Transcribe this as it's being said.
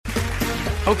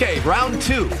Okay, round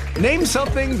 2. Name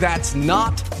something that's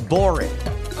not boring.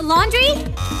 A laundry?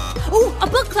 Ooh, a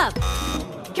book club.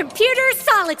 Computer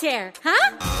solitaire,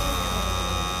 huh?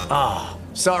 Ah,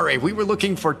 sorry, we were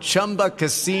looking for Chumba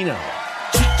Casino.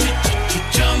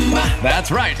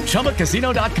 That's right,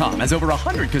 ChumbaCasino.com has over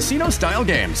 100 casino-style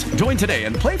games. Join today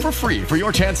and play for free for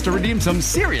your chance to redeem some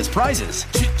serious prizes.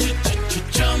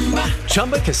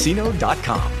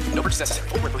 ChumbaCasino.com. No purchase necessary.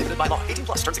 Void where prohibited by law. 18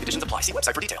 plus. Terms and conditions apply. See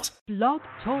website for details. Blog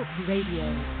Talk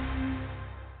Radio.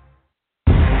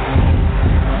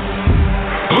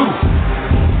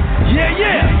 Yeah.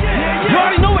 You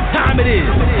already know what time it is.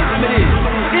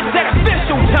 It's that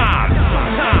official time.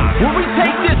 Where we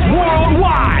take this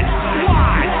worldwide.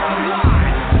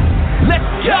 Let's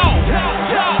go.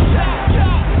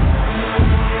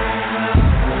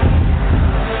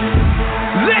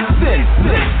 Listen.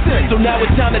 So now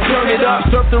it's time to turn it up.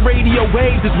 Surf the radio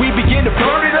waves as we begin to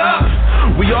burn it up.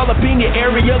 We all up in your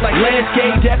area like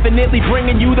landscape. Definitely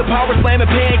bringing you the power slam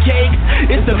and pancakes.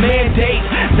 It's a mandate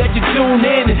that you tune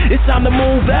in. It's time to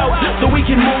move out so we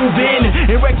can move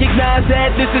in and recognize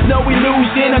that this is no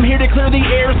illusion. I'm here to clear the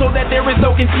air so that there is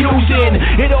no confusion.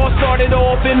 It all started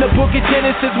off in the book of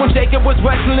Genesis when Jacob was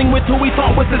wrestling with who he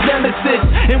thought was his nemesis.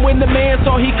 And when the man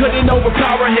saw he couldn't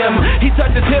overpower him, he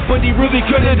touched his hip but he really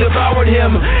could have devoured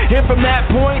him. And from that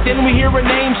point then we hear a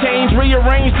name change,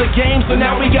 rearrange the game, so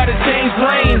now we gotta change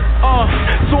lanes.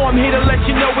 So I'm here to let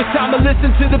you know it's time to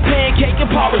listen to the Pancake and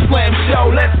Power Slam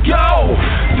show. Let's go!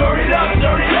 Turn it up,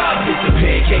 it's the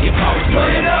Pancake and Power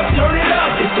Slam. Turn it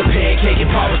up, it's the Pancake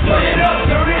and Power Slam.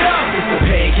 Turn it up, it's the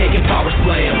Pancake and Power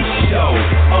Slam show.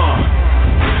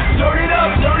 Turn it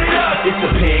up, it's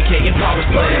the Pancake and Power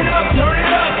Slam. Turn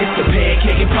it up, it's the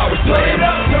Pancake and Power Slam.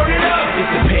 Turn it up,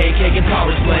 it's the Pancake and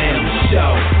Power Slam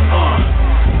show.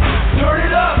 Turn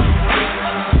it up.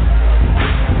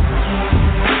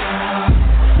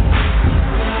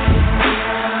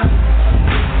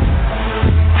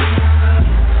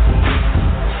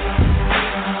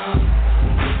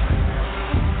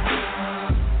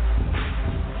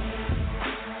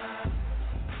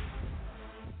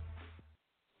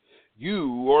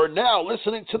 You are now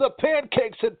listening to the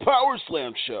Pancakes and Power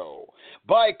Slam show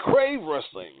by Crave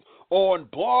Wrestling on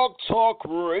Blog Talk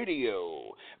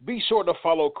Radio. Be sure to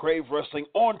follow Crave Wrestling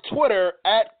on Twitter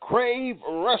at Crave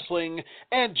Wrestling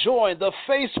and join the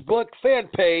Facebook fan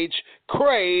page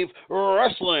Crave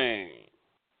Wrestling.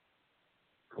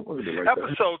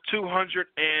 Episode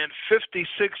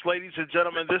 256, ladies and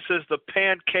gentlemen. This is the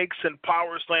Pancakes and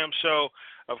Power Slam show.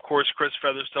 Of course, Chris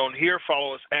Featherstone here.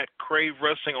 Follow us at Crave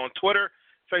Wrestling on Twitter,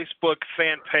 Facebook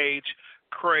fan page,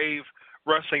 Crave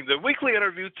Wrestling. The weekly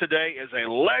interview today is a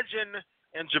legend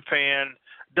in Japan,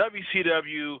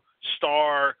 WCW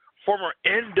star, former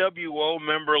NWO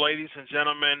member, ladies and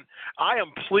gentlemen. I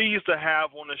am pleased to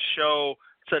have on the show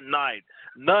tonight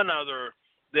none other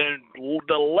than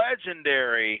the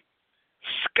legendary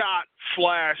Scott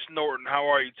Flash Norton. How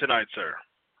are you tonight, sir?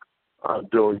 I'm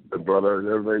doing good, brother.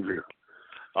 Everything's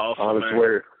awesome, on its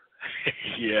way.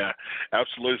 Yeah,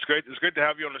 absolutely. It's great to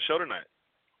have you on the show tonight.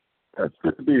 It's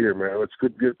good to be here, man. It's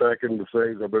good to get back into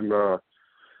things. I've been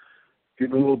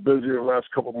getting a little busy the last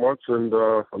couple of months, and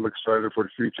I'm excited for the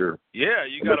future. Yeah,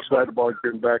 I'm excited about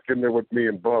getting back in there with me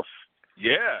and Buff.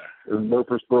 Yeah. In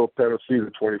Murfreesboro, Tennessee,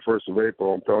 the 21st of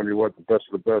April. I'm telling you what, the best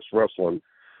of the best wrestling.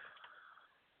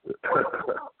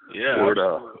 Yeah,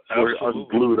 we're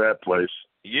unglued that place.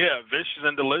 Yeah, Vicious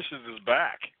and Delicious is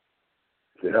back.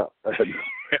 Yeah,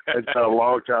 it's been a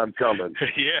long time coming.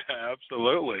 Yeah,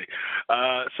 absolutely.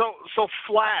 So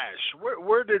Flash,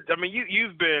 where did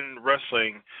you've been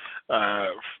wrestling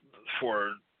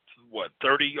for what,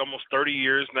 almost 30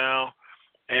 years now,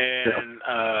 and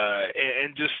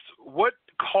and just what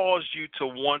caused you to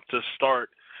want to start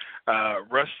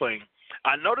wrestling?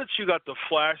 I know that you got the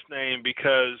Flash name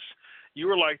because you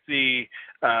were like the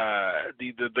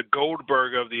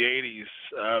Goldberg of the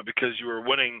 80s because you were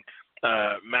winning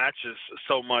matches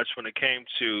so much when it came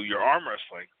to your arm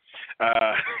wrestling.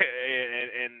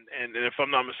 And if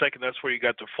I'm not mistaken, that's where you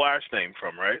got the Flash name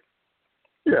from, right?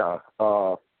 Yeah.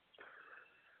 For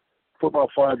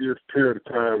about 5 years period of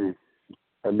time,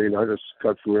 I just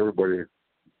cut through everybody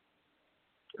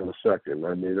in a second.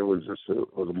 It was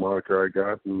a moniker I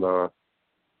got, and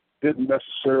didn't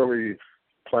necessarily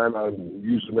plan on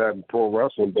using that in pro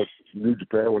wrestling, but New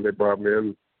Japan, when they brought me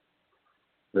in,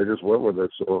 they just went with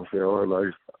it. So,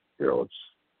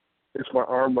 it's my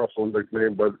arm wrestling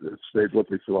nickname, but it stayed with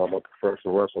me throughout my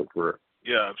professional wrestling career.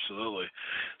 Yeah, absolutely.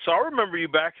 So I remember you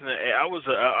back in I was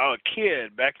a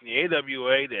kid back in the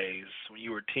AWA days when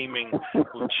you were teaming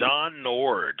with John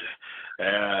Nord.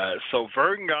 So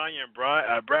Vergen Gagne and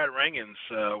Brad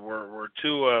Rangens were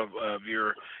two of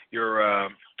your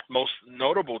most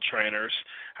notable trainers.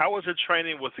 How was it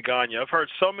training with the Gagne? I've heard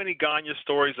so many Gagne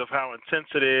stories of how intense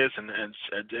it is, and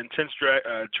intense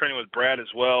training with Brad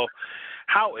as well.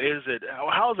 How is it?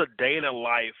 How's a day in the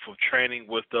life of training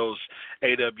with those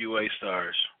AWA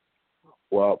stars?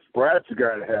 Well, Brad's the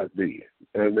guy that had me,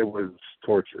 and it was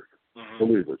torture.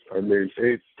 Believe it. I mean,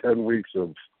 8-10 weeks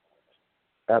of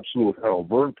absolute hell.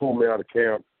 Vern pulled me out of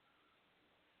camp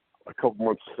a couple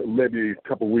months, maybe a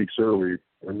couple weeks early,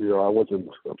 and I wasn't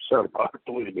upset about it.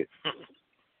 Believe me.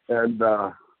 And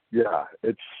yeah,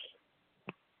 it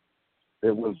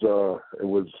was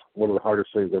one of the hardest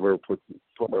things I've ever put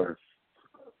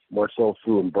myself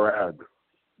through. And Brad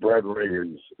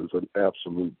Rangens is an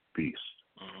absolute beast.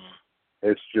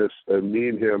 It's just me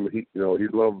and him. He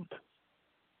loved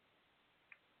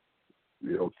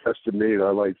tested me, and I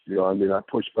liked I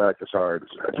pushed back as hard as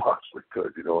I possibly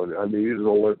could. And I mean, he's an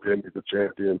Olympian, he's a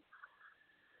champion,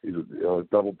 he's a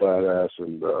double badass,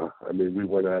 and we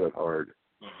went at it hard.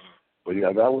 But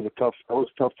yeah, that was a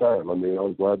tough time. I mean, I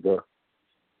was glad to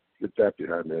get that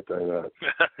behind me. I tell you that.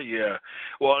 Yeah,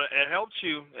 well, it helped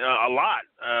you a lot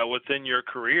within your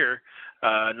career.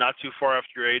 Not too far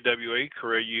after your AWA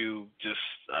career, you just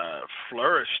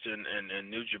flourished in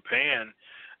New Japan.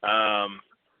 I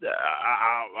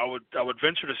would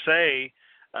venture to say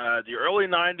the early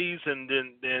 '90s and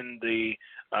then the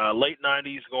late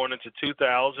 '90s going into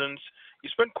 2000s. You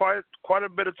spent quite a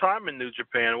bit of time in New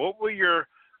Japan. What were your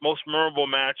most memorable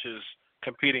matches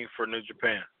competing for New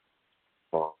Japan?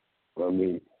 Oh, I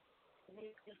mean,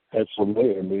 that's for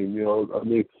me. I mean,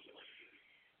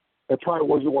 that probably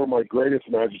wasn't one of my greatest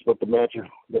matches, but the match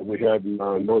that we had in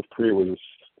North Korea was just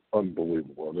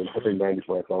unbelievable. I mean,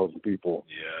 195,000 people.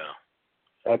 Yeah.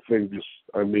 That thing just,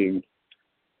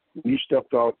 you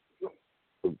stepped out,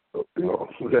 the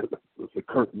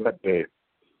curtain that day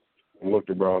and looked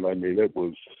around. I mean, it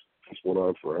was just went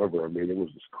on forever. I mean, it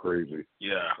was just crazy.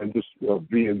 Yeah. And just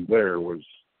being there was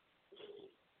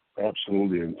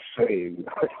absolutely insane.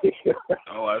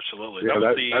 Oh, absolutely. Yeah,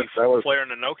 that was Flair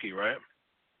and Inoki, right?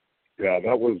 Yeah,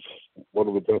 that was one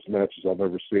of the best matches I've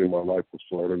ever seen in my life with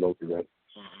Flair and Inoki. That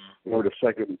or the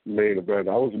second main event.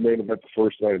 I was the main event the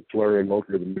first night, Flair and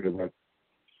Inoki the main event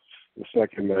the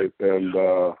second night, and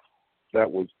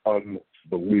that was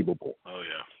unbelievable. Oh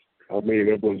yeah. I mean,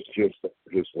 it was just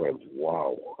like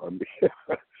wow. I mean,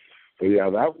 but yeah,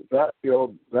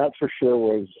 that for sure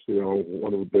was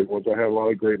one of the big ones. I had a lot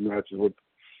of great matches with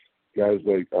guys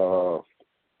like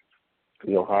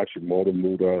Hashimoto,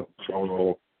 Muda,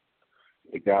 Chono,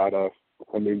 Nagata.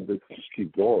 I mean, they just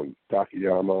keep going.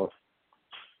 Takayama.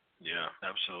 Yeah,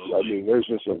 absolutely. I mean, there's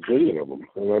just a billion of them.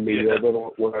 And I mean, then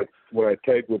when I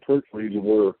tagged with Hercules and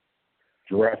we're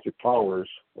Jurassic Powers,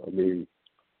 I mean,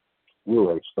 we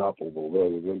were unstoppable.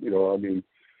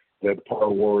 They had the Power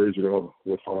Warriors,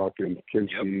 with Hawk and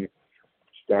Kinski,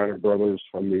 Steiner Brothers.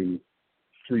 I mean,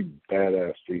 three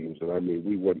badass teams. And I mean,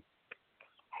 we went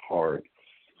hard.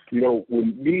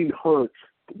 When me and Hurt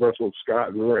wrestled Scott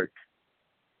and Rick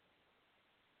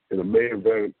in a main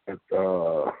event at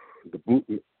the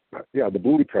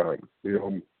Budokan, it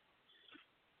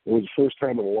was the first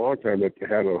time in a long time that they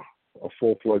had a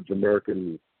full-fledged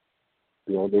American,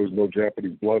 there was no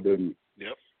Japanese blood in.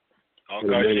 Yep. In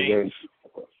the main event.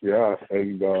 Yeah,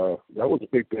 and that was a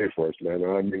big day for us, man.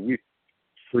 I mean, we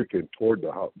freaking toured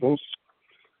the house. Those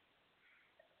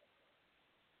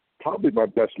probably my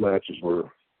best matches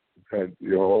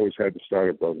always had the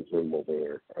Steiner Brothers in over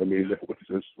there. I mean, it was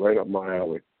just right up my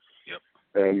alley. Yep.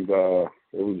 And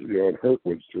it was, and Hurt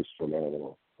was just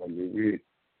phenomenal. I mean,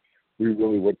 we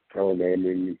really went to town, man. I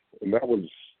mean, and that was,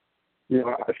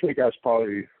 I think I was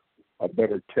probably a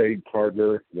better tag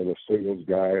partner than a singles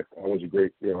guy. I was a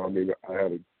great, I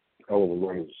had a hell of a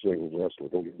run as a singles wrestler,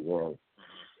 don't get me wrong.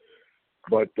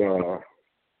 But,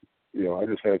 I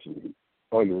just had some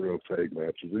unreal tag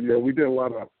matches. We did a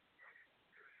lot of,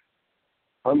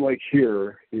 unlike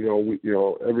here,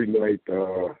 every night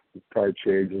the card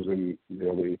changes, and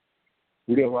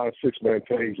we did a lot of 6-man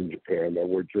tags in Japan that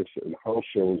were just in house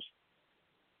shows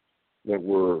that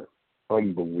were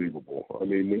unbelievable. I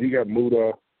mean, when you got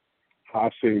Muda,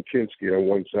 Hase, and Kinski on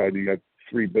one side, you got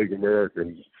three big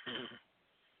Americans,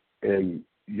 and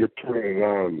you're turning it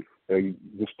on, and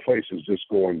this place is just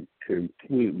going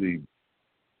completely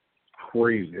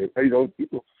crazy.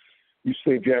 You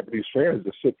see Japanese fans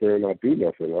just sit there and not do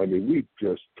nothing. I mean, we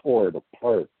just tore it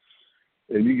apart.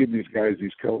 And you give these guys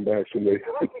these comebacks, and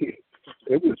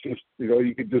just, you know,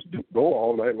 you could just go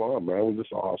all night long, man. It was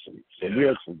just awesome. So we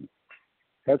had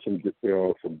some, you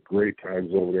know, some great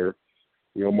times over there.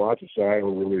 You know,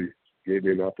 Montesaio really gave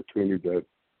me an opportunity that,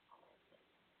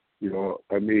 you know,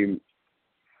 I mean,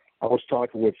 I was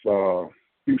talking with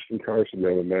Houston Carson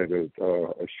the other night at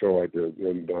a show I did,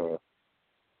 and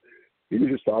he was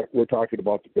just we're talking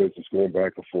about the business, going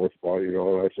back and forth about, you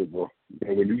know, and I said, well, you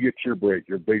know, when you get your break,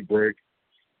 your big break,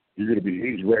 you're going to be,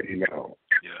 he's ready now.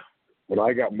 Yeah. When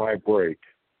I got my break,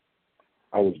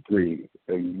 I was green,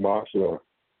 and Masa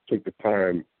took the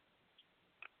time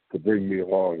to bring me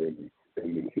along, and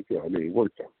you know, I mean, he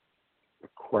worked the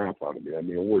crap out of me. I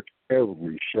mean, I worked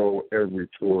every show, every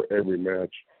tour, every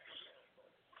match,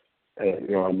 and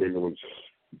you know, I mean, it was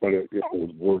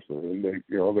worth it. And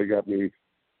they got me,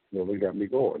 you know, they got me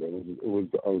going. It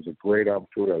was a great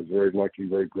opportunity. I was very lucky,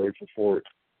 very grateful for it.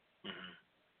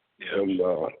 Mm-hmm. Yeah.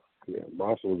 And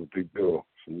Masa was a big deal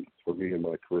for me in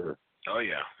my career. Oh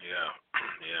yeah.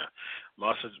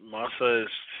 Masa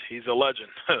he's a legend,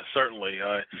 certainly.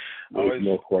 There's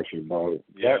no question about it.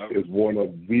 Yeah. That is one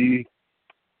of the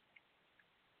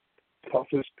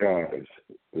toughest guys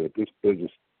that this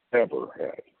business ever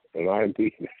had, and I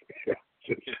mean,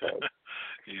 absolutely.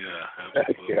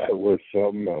 That guy was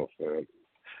something else, man.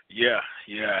 Yeah,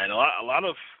 and a lot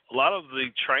of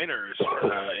the trainers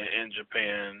in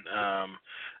Japan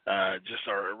just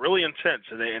are really intense,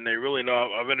 and they really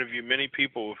know. I've interviewed many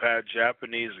people who've had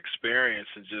Japanese experience,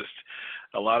 and just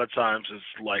a lot of times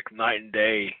it's like night and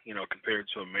day, you know, compared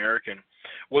to American.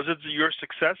 Was it your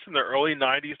success in the early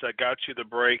 '90s that got you the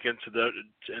break into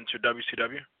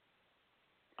WCW?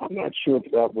 I'm not sure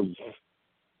if that was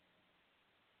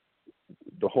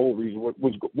the whole reason.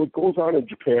 What goes on in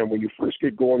Japan when you first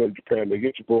get going in Japan, they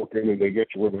get you broken and they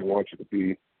get you where they want you to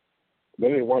be.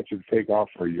 Then they want you to take off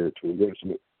for a year or two and get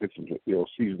some you know,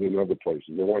 season in other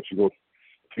places. They want you to go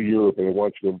to Europe and they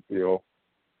want you to, you know,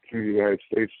 to the United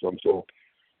States or something. So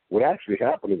what actually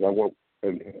happened is I went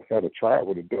and had a tryout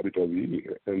with the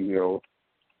WWE, and you know,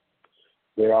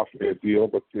 they offered me a deal,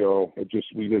 but you know,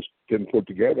 we just didn't put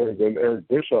together. And then Eric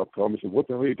Bischoff comes and said, "What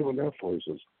the hell are you doing that for?" He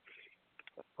says,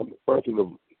 "I'm the president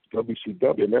of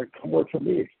WCW, man. Come work for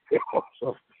me."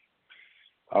 So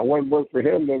I went and worked for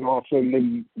him. Then all of a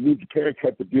sudden, New Japan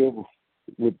cut the deal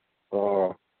with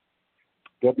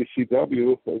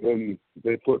WCW, and then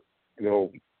they put, you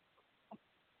know,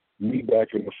 me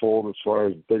back in the fold as far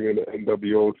as bringing the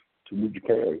NWO to New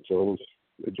Japan. So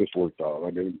it just worked out.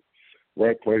 I mean,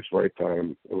 right place, right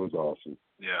time. It was awesome.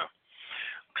 Yeah.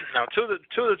 Now, two of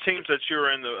the teams that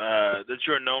you're in that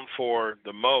you're known for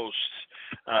the most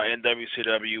in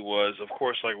WCW was, of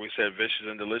course, like we said, Vicious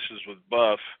and Delicious with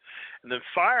Buff, and then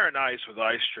Fire and Ice with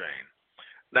Ice Train.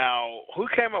 Now, who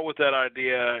came up with that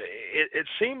idea? It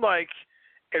seemed like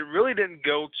it really didn't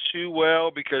go too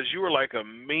well because you were like a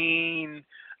mean,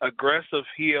 aggressive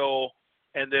heel,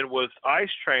 and then with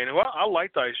Ice Train, well, I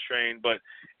liked Ice Train, but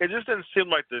it just didn't seem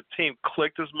like the team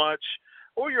clicked as much.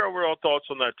 What were your overall thoughts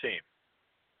on that team?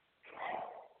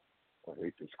 I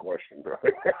hate this question, bro.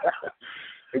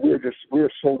 we're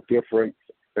so different,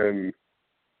 and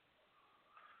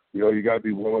you know, you got to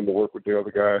be willing to work with the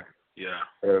other guy. Yeah.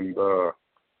 And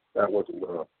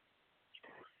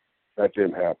that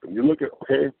didn't happen. You look at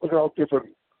how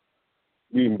different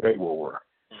me and Bagwell were.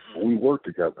 Mm-hmm. We worked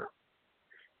together.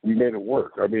 We made it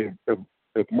work. I mean,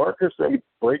 if Marcus didn't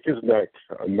break his neck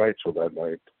on Nitro that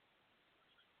night,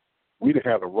 we'd have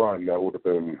had a run that would have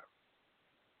been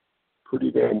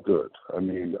pretty damn good. I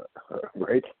mean,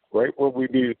 right where we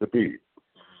needed to be.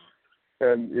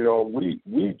 And, you know, we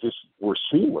just were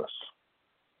seamless.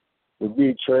 With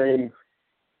me Train,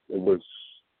 it was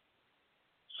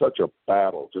such a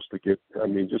battle just to get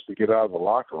out of the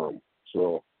locker room.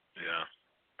 So, yeah,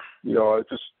 you know,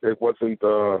 it wasn't,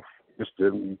 just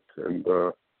didn't. And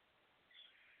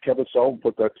Kevin Sullivan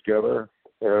put that together,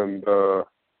 and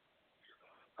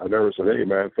I never said, "Hey,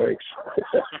 man, thanks."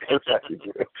 It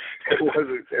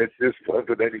just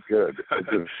wasn't any good.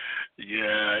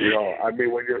 Yeah. You know, I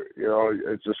mean, when you're, you know,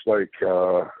 it's just like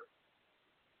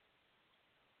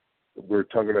we're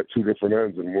tugging at two different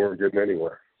ends and we weren't getting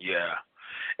anywhere. Yeah.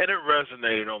 And it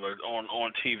resonated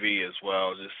on TV as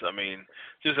well.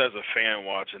 Just as a fan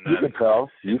watching that.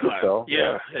 You could tell.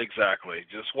 Yeah, exactly.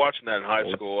 Just watching that in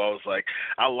high school, I was like,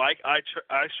 I like Ice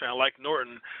Train, I like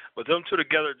Norton, but them two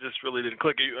together just really didn't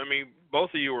click. I mean,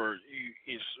 both of you were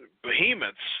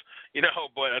behemoths, you know,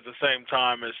 but at the same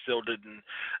time, it still didn't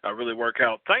really work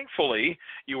out. Thankfully,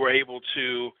 you were able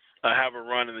to have a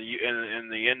run in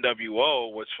the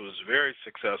NWO, which was a very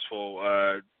successful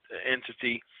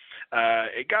entity.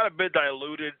 It got a bit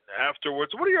diluted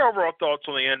afterwards. What are your overall thoughts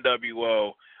on the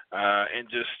NWO and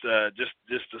just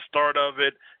the start of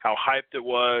it, how hyped it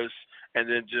was, and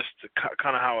then just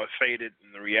kind of how it faded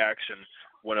in the reaction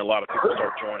when a lot of people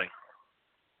start joining.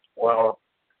 Well,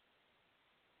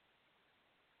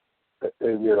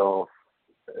 and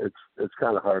it's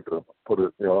kind of hard to put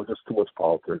it. Just too much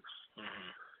politics.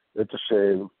 Mm-hmm. It's a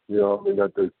shame. I mean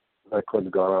that couldn't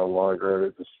have gone on longer.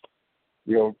 It just,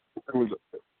 there was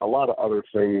a lot of other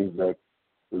things that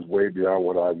is way beyond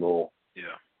what I know.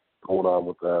 Yeah. Going on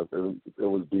with that, and it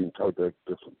was being tugged at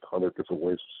 100 different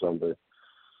ways for Sunday.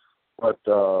 But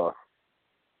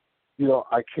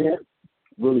I can't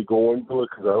really go into it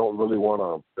because I don't really want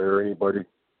to bear anybody.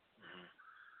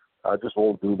 Mm-hmm. I just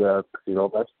won't do that.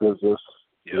 That's business.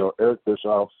 Yeah. Eric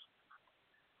Bischoff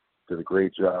did a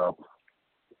great job.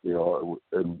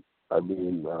 And I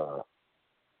mean,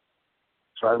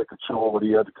 trying to control what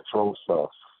he had to control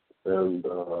stuff, and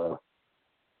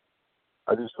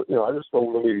I just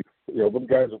don't really, them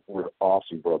guys were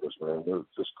awesome brothers, man. They're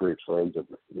just great friends, and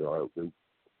they've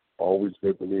always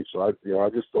been to me. So I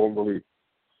just don't really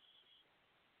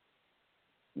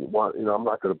want, I'm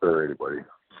not going to bury anybody.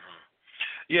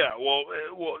 Yeah, well,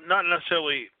 not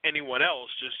necessarily anyone else,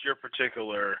 just your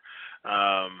particular,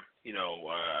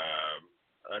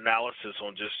 analysis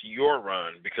on just your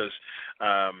run, because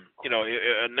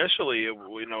initially you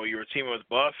were teaming with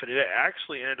Buff, and it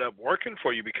actually ended up working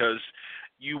for you because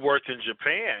you worked in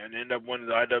Japan and ended up winning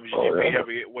the IWGP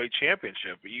Heavyweight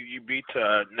Championship. You beat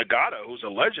Nagata, who's a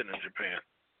legend in Japan.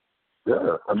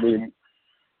 Yeah, I mean,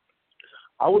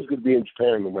 I was going to be in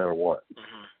Japan no matter what.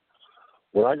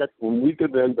 Mm-hmm. When we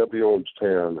did the NWO in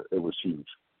Japan, it was huge,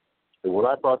 and when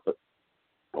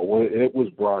it was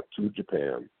brought to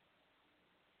Japan,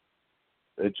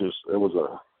 it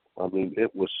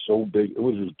was so big. It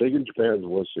was as big in Japan as it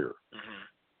was here. Mm-hmm.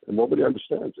 And nobody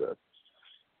understands that.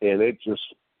 And it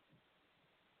just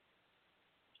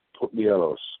put me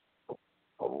on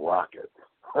a rocket.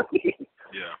 I mean,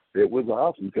 it was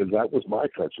awesome because that was my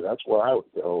country. That's where I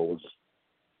was.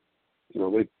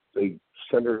 They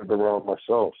centered it around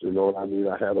myself. You know what I mean?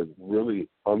 I had a really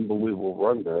unbelievable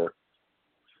run there.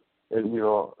 And,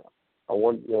 I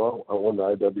won the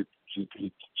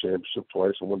IWGP championship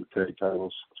twice. I won the tag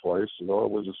titles twice. It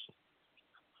was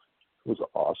an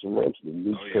awesome run to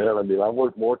New Japan. I mean, I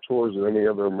worked more tours than any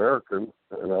other American,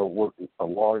 and I worked a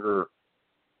longer,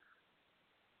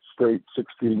 straight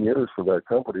 16 years for that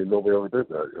company. Nobody ever did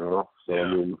that, So I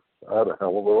mean, I had a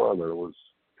hell of a run there. It was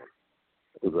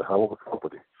a hell of a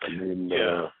company. I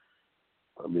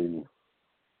mean,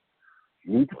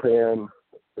 New Japan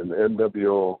and the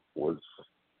NWO was.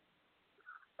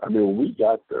 I mean, when we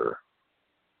got there,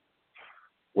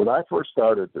 when I first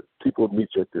started, people would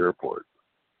meet you at the airport,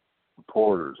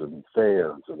 reporters and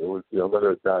fans, and it was, let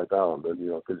it die down, then,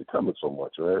 because you're coming so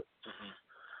much, right?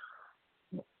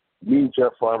 Mm-hmm. Me and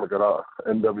Jeff Farmer got off,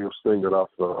 NWO Sting got off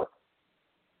the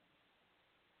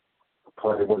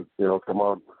plane, come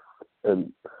on,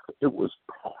 and it was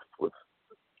packed with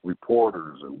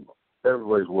reporters, and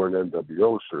everybody's wearing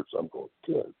NWO shirts. I'm going,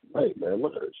 good night, man,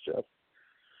 look at this, Jeff.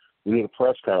 We need a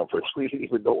press conference. We didn't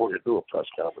even know where to do a press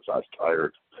conference. I was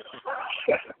tired.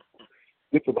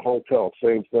 Get to the hotel,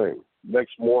 same thing.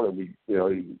 Next morning,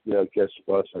 you catch the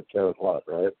bus at 10 o'clock,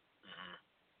 right?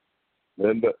 Mm-hmm.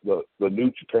 Then the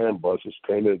New Japan bus is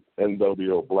painted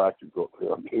NWO black. It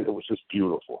was just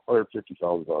beautiful.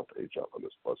 $150,000 page up on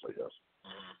this bus, I guess.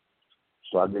 Mm-hmm.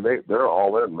 So, I mean, they're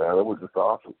all in, man. It was just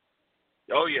awesome.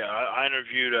 Oh, yeah. I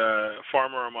interviewed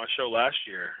Farmer on my show last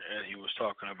year, and he was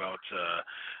talking about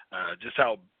just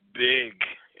how big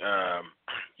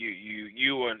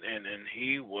you and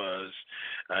he was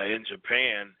in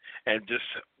Japan, and just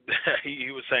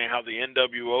he was saying how the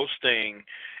NWO Sting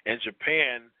in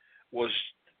Japan was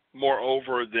more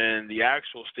over than the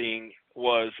actual Sting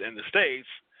was in the States,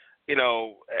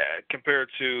 compared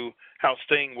to how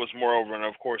Sting was more over, and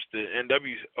of course the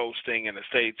NWO Sting in the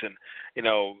States, and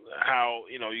how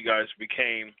you guys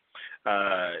became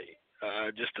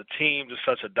just a team, just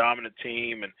such a dominant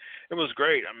team, and it was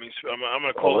great. I mean, I'm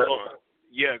going to close on.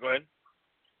 Yeah, go ahead.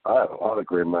 I had a lot of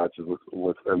great matches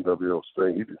with NWO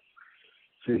Sting.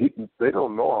 They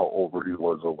don't know how over he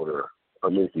was over there. I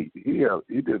mean, he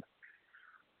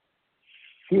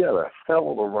had a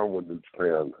hell of a run with New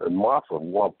Japan, and Mafia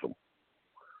loved him.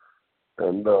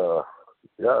 And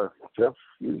Jeff,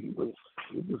 he was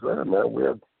there, man. We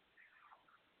had,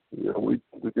 we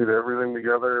did everything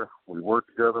together. We worked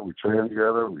together. We trained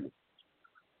together. We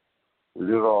did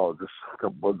it all. Just a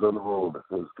couple buds on the road. It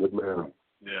was good, man.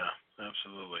 Yeah,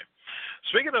 absolutely.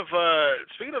 Speaking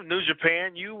of New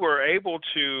Japan, you were able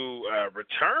to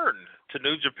return to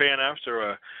New Japan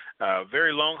after a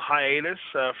very long hiatus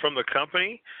from the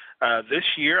company. This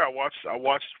year, I watched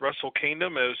Wrestle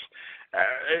Kingdom.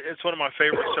 It's one of my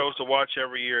favorite shows to watch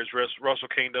every year. Is Wrestle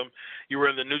Kingdom. You were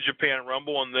in the New Japan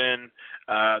Rumble, and then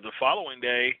the following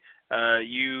day,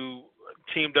 you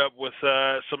teamed up with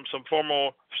some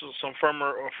former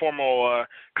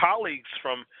colleagues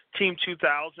from Team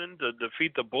 2000 to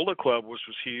defeat the Bullet Club, which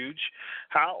was huge.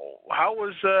 How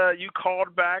was you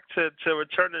called back to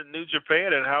return to New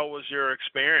Japan, and how was your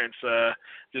experience?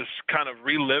 Just kind of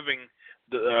reliving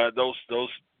those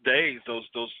days, those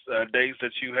days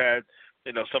that you had,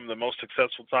 some of the most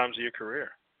successful times of your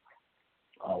career.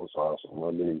 That was awesome.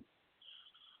 I mean,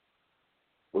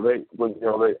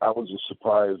 I was a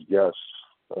surprise guest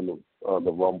on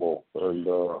the Rumble, and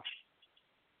the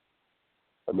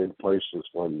place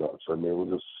just went nuts. I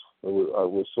mean, I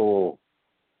was so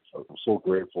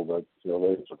grateful that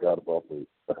they forgot about me.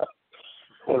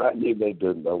 And I mean, they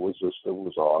didn't. It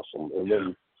was awesome. And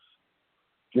then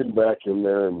getting back in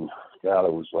there, and God,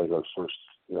 it was like our first.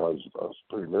 I was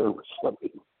pretty nervous. I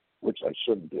mean, which I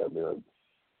shouldn't be. I mean, I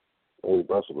only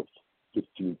wrestled with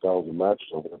 15,000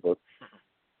 matches over there, but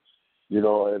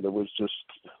and it was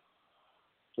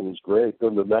great.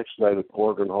 Then the next night at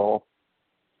Corgan Hall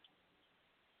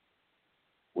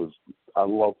I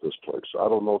love this place. I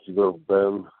don't know if you've ever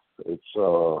been. It's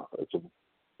a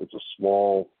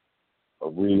small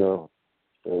arena,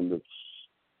 and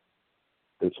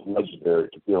it's legendary.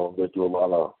 They do a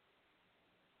lot of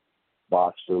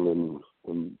boxing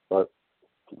but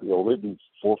they do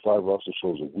 4 or 5 wrestling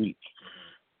shows a week.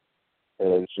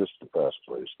 And it's just the best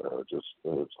place now.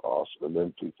 It's awesome. And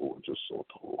then people were just so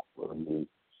cool. I mean,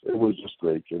 it was just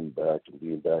great getting back and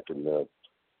being back in that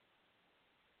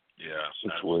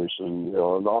situation,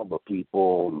 and all the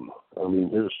people. And, I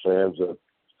mean, there's fans that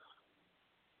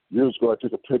years ago I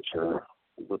took a picture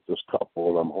with this couple,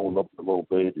 and I'm holding up the little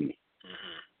baby.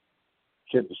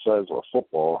 Kid the size of a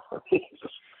football.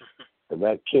 And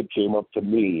that kid came up to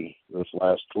me this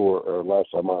last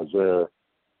time I was there,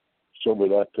 showed me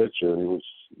that picture, and he was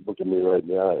looking me right in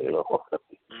the eye,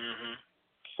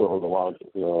 So it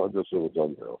was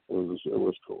unreal. It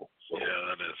was cool. So, yeah,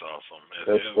 that is awesome.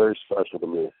 That's very special to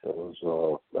me. It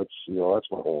was that's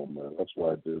my home, man. That's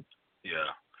what I did.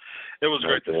 Yeah, it was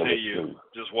great to see you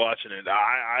just watching it.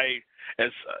 I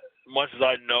as much as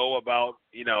I know about,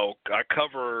 I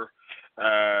cover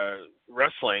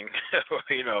wrestling,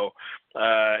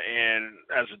 and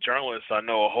as a journalist, I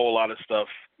know a whole lot of stuff,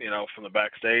 from the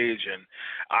backstage, and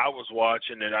I was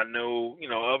watching it. I knew,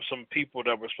 of some people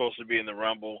that were supposed to be in the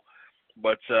Rumble,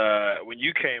 but when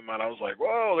you came out, I was like,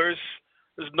 whoa, there's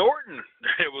Norton.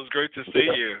 It was great to see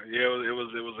you. Yeah, it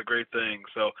was a great thing.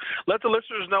 So let the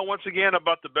listeners know once again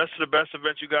about the best of the best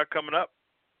event you got coming up.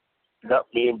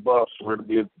 Got me and Buff. We're going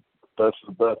to be best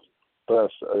of the best.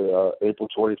 April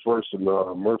 21st in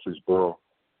Murfreesboro.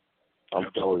 I'm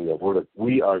telling you,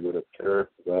 we are going to tear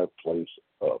that place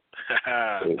up.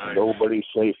 There's nice. Nobody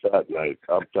safe that night.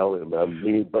 I'm telling you, man.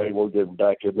 Me and Bang, we're getting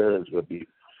back in there. It's going to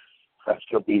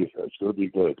be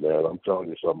good, man. I'm telling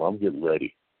you something. I'm getting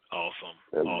ready. Awesome.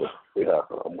 And,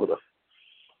 awesome.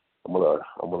 I'm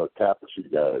gonna tap a few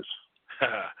guys.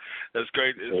 That's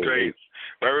great. It's great.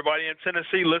 For everybody in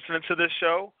Tennessee listening to this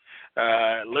show,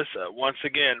 listen, once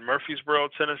again, Murfreesboro,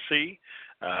 Tennessee,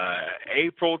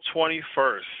 April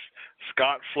 21st,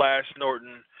 Scott Flash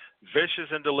Norton,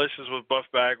 Vicious and Delicious with Buff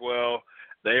Bagwell.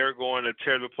 They are going to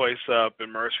tear the place up,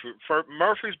 and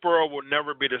Murfreesboro will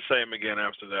never be the same again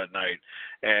after that night.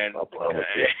 And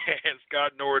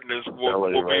Scott Norton will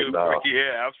be,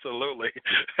 yeah, absolutely.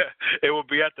 It will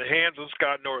be at the hands of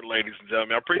Scott Norton, ladies and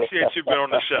gentlemen. I appreciate you being on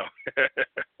the show.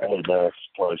 Hey, man, it's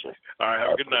a pleasure. All right,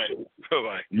 have a good night.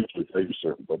 Bye-bye. You too. Thank you,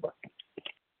 sir. Bye-bye.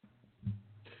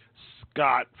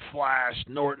 Scott Flash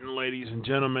Norton, ladies and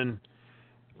gentlemen.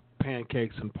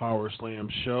 Pancakes and Power Slam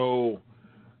show.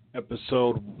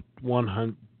 Episode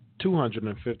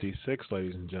 256,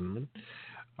 ladies and gentlemen.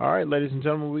 All right, ladies and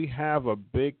gentlemen, we have a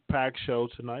big packed show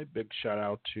tonight. Big shout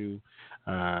out to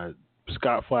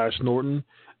Scott Flash Norton.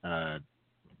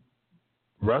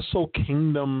 Wrestle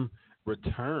Kingdom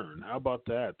return. How about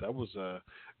that? That was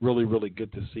really, really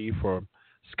good to see for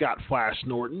Scott Flash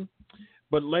Norton.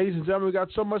 But ladies and gentlemen, we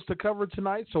got so much to cover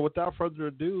tonight. So without further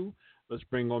ado, let's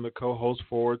bring on the co-host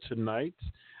for tonight.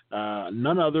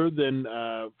 None other than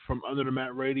from Under the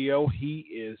Mat Radio. He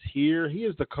is here. He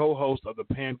is the co-host of the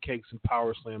Pancakes and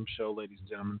Power Slam show, ladies and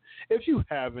gentlemen. If you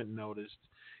haven't noticed,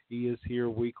 he is here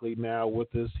weekly now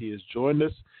with us. He has joined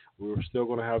us. We're still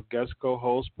going to have guest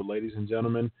co-hosts, but ladies and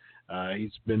gentlemen,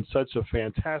 he's been such a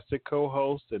fantastic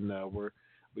co-host, and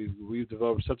we've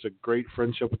developed such a great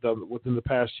friendship within the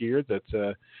past year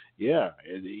that,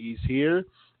 he's here.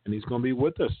 and he's going to be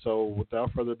with us. So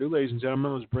without further ado, ladies and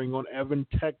gentlemen, let's bring on Evan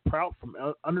Tech Prout from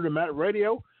Under the Mat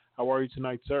Radio. How are you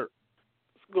tonight, sir?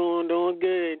 It's doing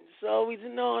good. It's always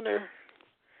an honor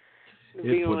to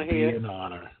be on here. It would be an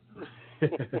honor.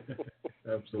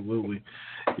 Absolutely.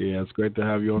 Yeah, it's great to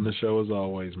have you on the show as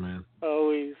always, man.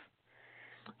 Always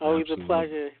Absolutely. A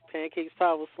pleasure. Pancakes,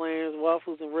 Powerslams,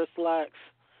 waffles, and wrist locks.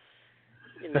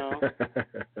 You know.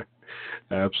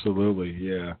 Absolutely,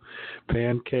 yeah.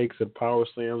 Pancakes and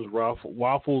Powerslams,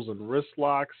 waffles and wrist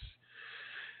locks,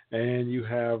 and you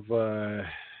have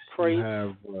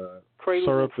cradles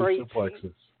syrup and and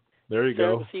suplexes. There you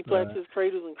go. Suplexes,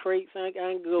 cradles and crates. I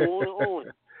can go on and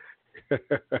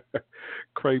on.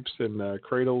 Crepes and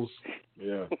cradles.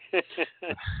 Yeah.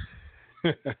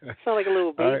 Sound like a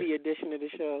little baby edition of the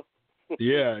show.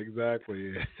 Yeah,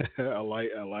 exactly. a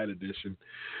light edition.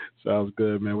 Sounds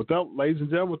good, man. Ladies and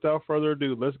gentlemen, without further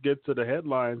ado, let's get to the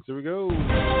headlines. Here we go.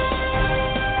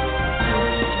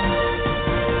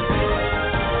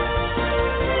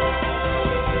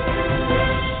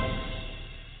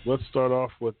 Let's start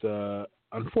off with the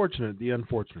unfortunate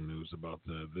news about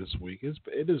this week.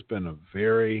 It has been a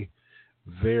very,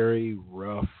 very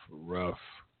rough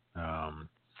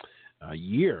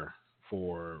year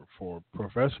for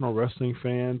professional wrestling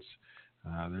fans.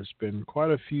 There's been quite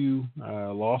a few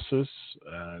losses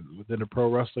within the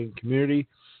pro wrestling community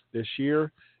this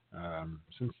year.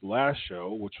 Since the last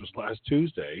show, which was last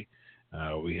Tuesday,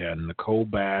 we had Nicole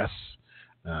Bass.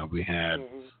 We had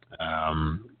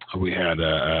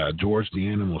George the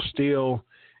Animal Steele,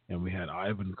 and we had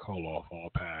Ivan Koloff all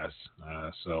pass.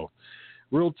 So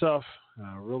real tough,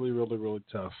 really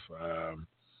tough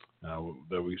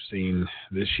that we've seen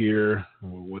this year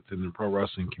within the pro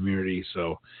wrestling community.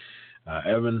 So,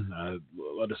 Evan,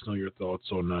 let us know your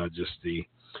thoughts on just the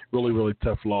really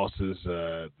tough losses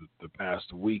the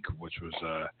past week, which was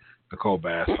Nicole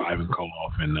Bass, Ivan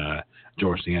Koloff, and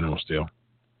George the Animal Steele.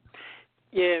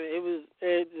 Yeah, it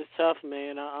was tough,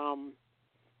 man. I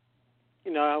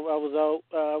was out.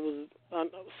 I was on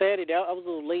Saturday. I was a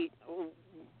little late.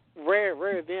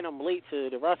 Rare event. I'm late to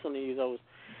the wrestling news. I was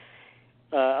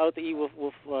out to eat with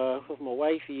my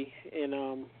wifey, and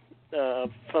a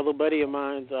fellow buddy of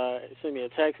mine sent me a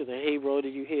text and said, "Hey, bro,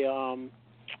 did you hear? I'm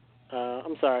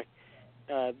sorry.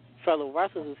 Fellow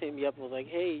wrestlers was hitting me up and was like,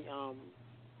 hey,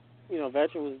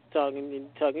 Veteran was talking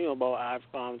about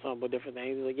Ivan, talking about different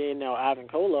things. He was like, yeah, now Ivan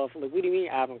Koloff. I'm like, what do you mean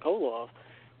Ivan Koloff?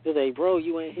 He's like, bro,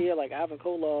 you ain't here. Like, Ivan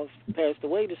Koloff passed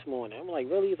away this morning. I'm like,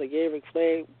 really? He's like, yeah, Ric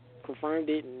Flair confirmed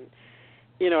it. And,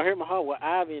 I hurt my heart with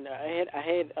Ivan. I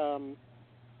had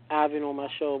Ivan on my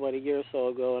show about a year or so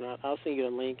ago, and I'll send you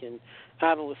the link. And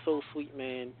Ivan was so sweet,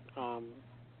 man.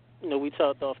 We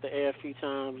talked off the air a few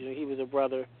times. He was a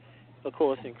brother, of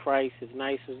course, in Christ. His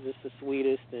nicest, just the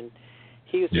sweetest. And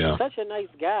he was such a nice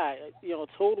guy.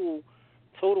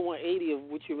 Total 180 of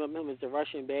what you remember is the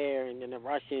Russian Bear and then the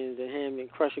Russians and him and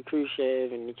Crusher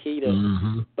Khrushchev and Nikita.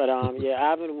 Mm-hmm. But,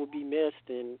 Ivan will be missed.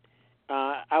 And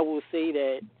I will say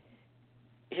that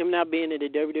him not being in the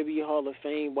WWE Hall of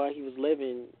Fame while he was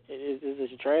living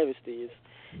is a travesty. It's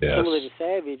similar to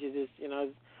Savage. It's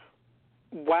just,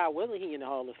 why wasn't he in the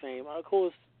Hall of Fame? Of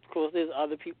course, there's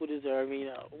other people deserving.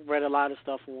 Read a lot of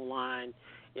stuff online.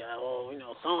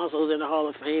 So-and-so's in the Hall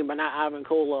of Fame, but not Ivan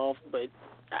Koloff. But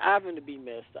Ivan to be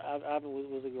missed. Ivan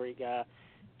was a great guy.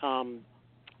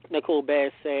 Nicole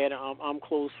Bass said, I'm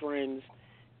close friends.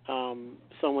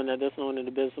 Someone that's known in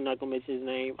the business, I'm not going to mention his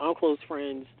name. I'm close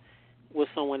friends with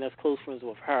someone that's close friends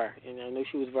with her. And I know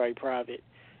she was very private.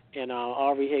 And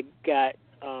Aubrey had got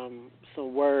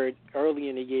some word early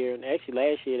in the year, and actually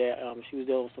last year, that she was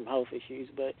dealing with some health issues.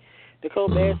 But Nicole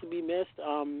Bass will be missed.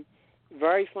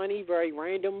 Very funny, very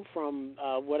random from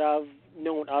what I've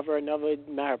known of her. Never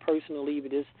met her personally,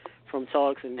 but just from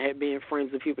talks and being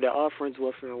friends with people that are friends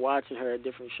with her and watching her at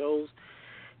different shows.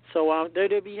 So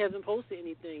WWE hasn't posted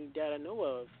anything that I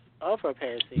know of her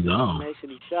passing. No. I'm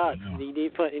actually shocked. No. They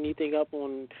didn't put anything up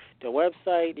on the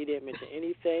website. They didn't mention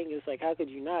anything. It's like, how could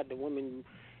you not? The woman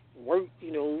worked,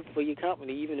 for your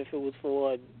company, even if it was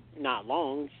for not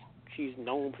long. She's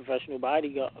known professional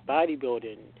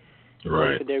bodybuilding.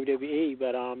 Right. For WWE,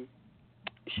 but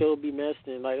she'll be missed.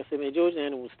 And like I said, man, George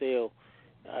Animal Steele.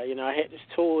 I had this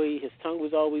toy. His tongue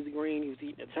was always green. He was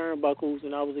eating the turnbuckles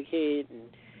when I was a kid, and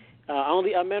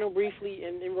I met him briefly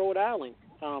in Rhode Island,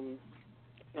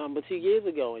 but 2 years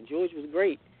ago. And George was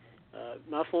great.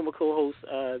 My former co-host,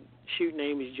 shoot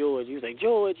name is George. He was like,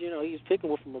 George, he was picking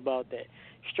with him about that.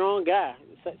 Strong guy,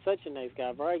 such a nice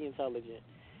guy, very intelligent.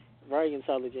 Very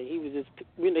intelligent. He was just,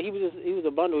 he was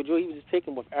a bundle of joy. He was just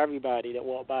picking with everybody that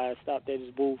walked by and stopped at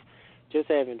his booth, just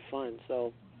having fun.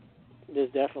 So,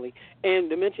 Just definitely. And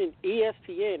to mention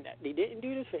ESPN, they didn't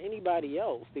do this for anybody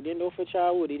else. They didn't do it for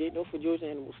Childwood. They didn't do it for George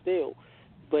Animal Steele.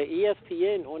 But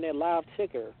ESPN on their live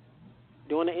ticker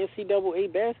during the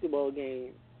NCAA basketball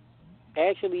game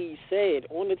actually said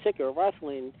on the ticker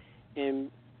wrestling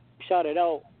and shouted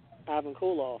out Ivan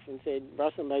Koloff and said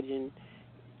wrestling legend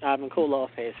Ivan Koloff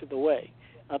passed away.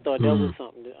 I thought that was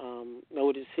something to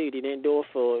notice too. They didn't do it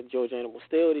for George Animal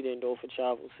Steele. They didn't do it for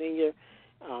Childwood Sr.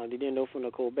 They didn't do it for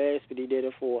Nicole Bass, but they did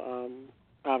it for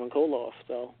Ivan Koloff.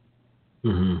 So.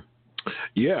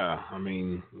 Yeah, I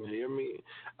mean,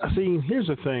 here's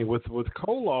the thing with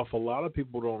Koloff. A lot of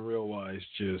people don't realize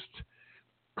just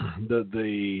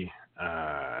the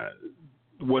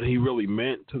what he really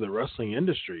meant to the wrestling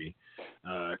industry.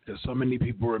 Because so many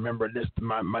people remember this,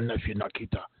 my nephew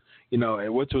Nakita,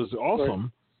 which was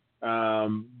awesome.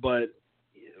 But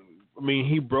I mean,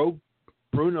 he broke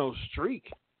Bruno's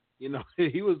streak.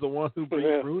 He was the one who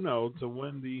beat Bruno to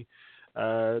win the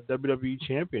WWE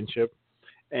Championship,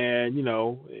 and he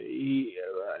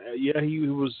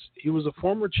was a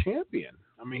former champion.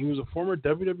 I mean, he was a former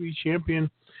WWE champion.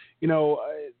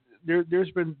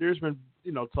 There's been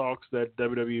talks that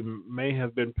WWE may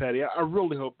have been petty. I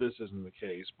really hope this isn't the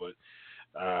case, but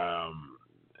I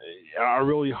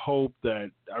really hope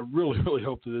that this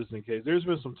isn't the case. There's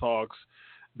been some talks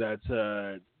that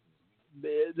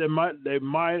they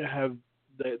might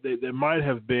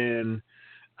have been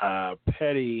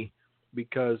petty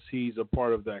because he's a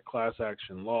part of that class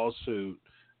action lawsuit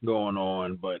going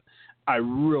on, but I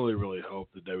really, really hope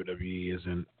the WWE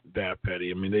isn't that petty.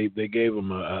 I mean, they gave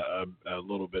him a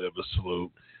little bit of a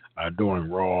salute during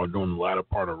the latter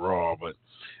part of Raw, but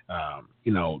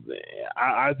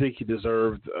I think he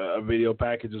deserved a video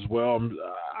package as well.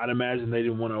 I'd imagine they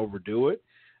didn't want to overdo it.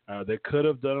 They could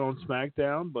have done it on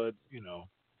SmackDown, but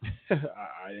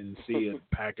I didn't see a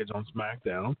package on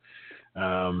SmackDown.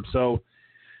 So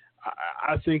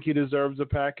I think he deserves a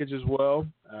package as well.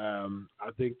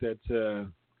 I think that,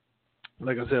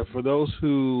 like I said, for those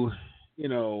who,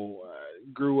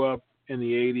 grew up in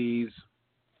the 80s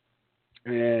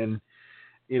and,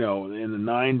 in the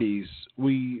 90s,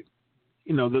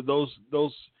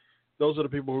 those are the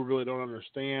people who really don't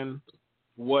understand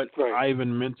what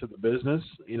Ivan meant to the business,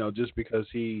 just because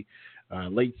he,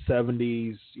 late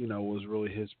 70s, was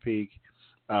really his peak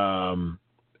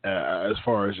as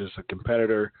far as just a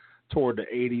competitor. Toward the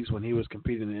 80s when he was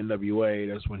competing in the NWA,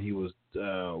 that's when he was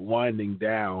winding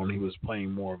down. He was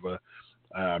playing more of a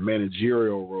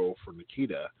managerial role for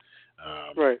Nikita,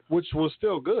 which was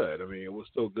still good. I mean, it was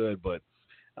still good, but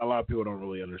a lot of people don't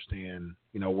really understand,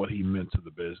 what he meant to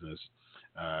the business.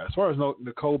 As far as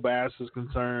Nicole Bass is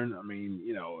concerned, I mean,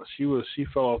 she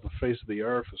fell off the face of the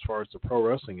earth as far as the pro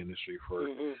wrestling industry for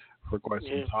quite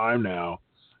some time now.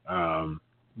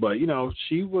 But I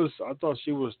thought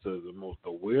she was the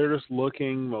weirdest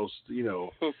looking, most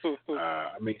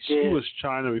I mean, she was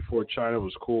China before China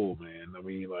was cool, man. I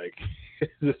mean, like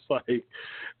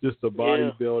just the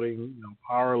bodybuilding,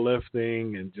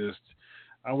 powerlifting, and just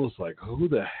I was like, who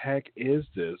the heck is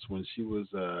this? When she was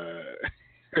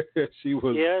she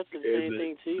was it's the same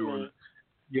thing too, man.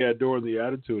 Yeah, during the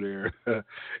Attitude Era,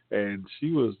 and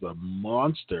she was the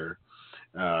monster.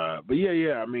 But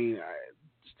I mean.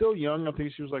 Still young. I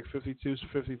think she was like 52,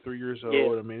 53 years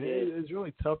old. I mean, it's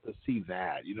really tough to see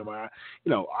that.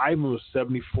 Ivan was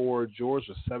 74, George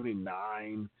was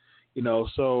 79.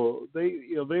 So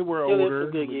they were older.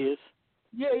 Some good years.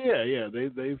 Yeah.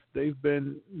 They've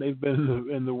been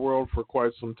in the world for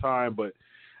quite some time. But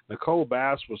Nicole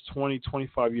Bass was 20,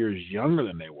 25 years younger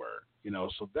than they were.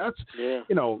 So that's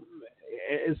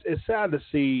it's sad to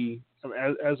see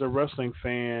as a wrestling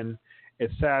fan.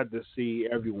 It's sad to see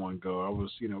everyone go. I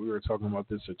was, we were talking about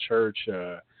this at church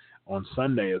on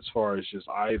Sunday as far as just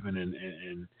Ivan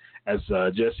and as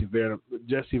Jesse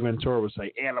Ventura would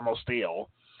say, Animal Steel.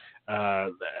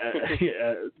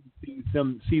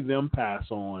 See them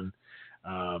pass on.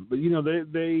 But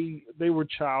they were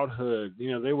childhood.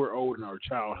 They were old in our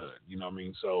childhood. What I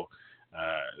mean? So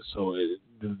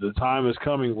the time is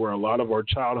coming where a lot of our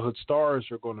childhood stars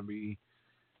are going to be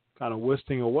kind of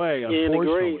whistling away,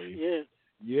 unfortunately.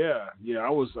 Yeah. I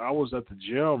was at the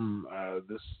gym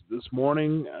this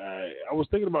morning. I was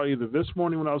thinking about either this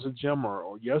morning when I was at the gym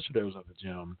or yesterday I was at the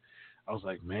gym. I was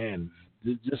like, man,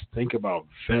 just think about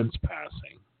Vince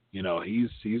passing.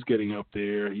 He's getting up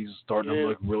there. He's starting to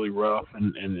look really rough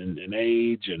in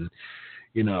age, and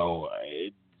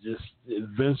just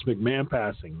Vince McMahon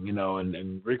passing.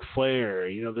 And Ric Flair.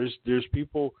 There's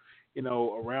people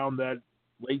around that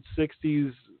late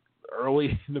 60s.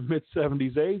 Early in the mid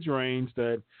 70s age range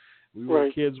that we were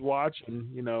kids watching,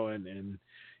 and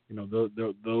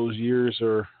those years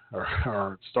are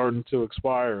starting to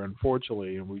expire,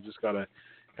 unfortunately, and we just got to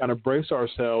kind of brace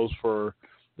ourselves for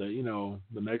the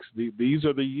next. These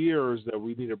are the years that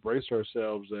we need to brace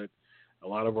ourselves that a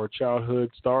lot of our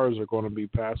childhood stars are going to be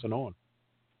passing on.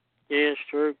 Yeah, it's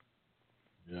true.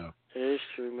 Yeah, it is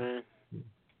true, man.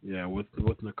 Yeah, with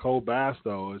Nicole Bass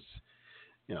though, it's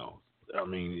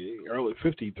early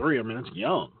 53. I mean, it's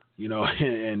young.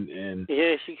 And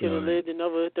yeah, she could have lived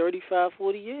another 35,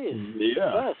 40 years.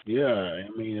 Yeah, yeah. I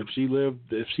mean, if she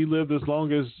lived as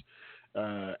long as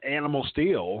Animal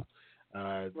Steele,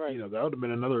 right. That would have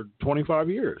been another 25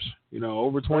 years.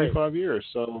 Over 25 right. years.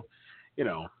 So,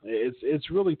 it's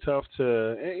really tough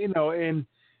to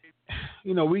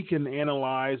we can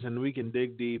analyze and we can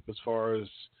dig deep as far as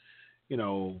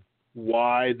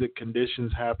why the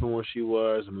conditions happened where she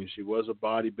was. I mean, she was a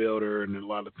bodybuilder and a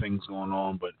lot of things going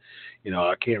on, but,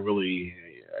 I can't really,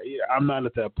 I'm not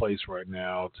at that place right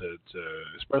now to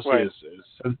especially right. as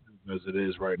sensitive as it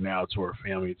is right now to her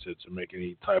family to make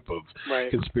any type of right.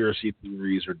 conspiracy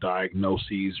theories or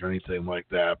diagnoses or anything like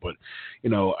that. But,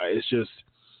 it's just,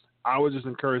 I would just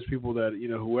encourage people that,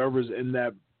 whoever's in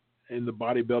the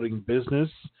bodybuilding business,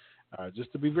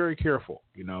 just to be very careful,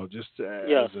 just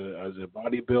as a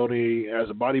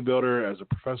bodybuilder, as a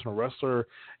professional wrestler,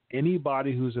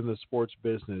 anybody who's in the sports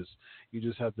business, you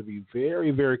just have to be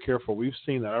very, very careful. We've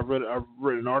seen that. I've read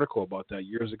an article about that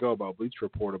years ago about Bleach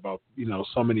Report about,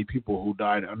 so many people who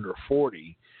died under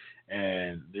 40,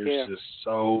 and there's just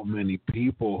so many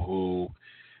people who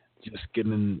just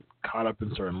getting caught up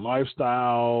in certain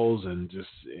lifestyles and just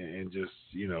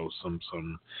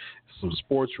some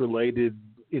sports related,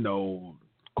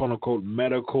 quote unquote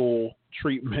medical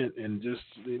treatment, and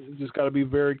just got to be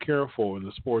very careful in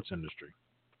the sports industry.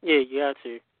 Yeah, you got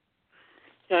to.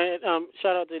 And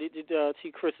shout out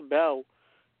to Chris Bell,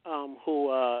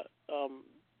 who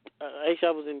actually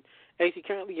I was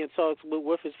currently in talks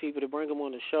with his people to bring him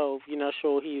on the show. If you're not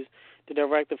sure, he's the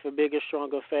director for Bigger,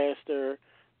 Stronger, Faster.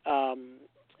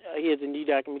 He has a new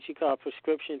documentary called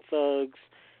Prescription Thugs.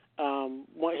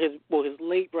 His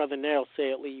late brother now,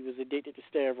 sadly, he was addicted to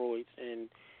steroids, and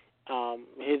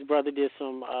his brother did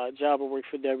some job work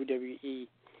for WWE,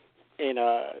 and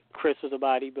Chris was a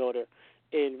bodybuilder.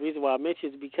 And the reason why I mention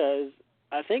is because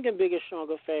I think in Bigger,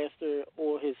 Stronger, Faster,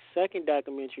 or his second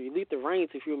documentary, Luther Reigns,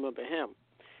 if you remember him,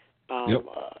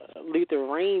 Luther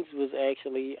Reigns was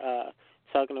actually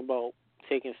talking about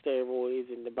taking steroids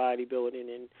and the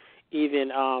bodybuilding, and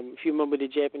even if you remember the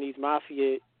Japanese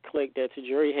mafia clique that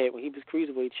Tajiri had when he was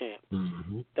cruiserweight champ.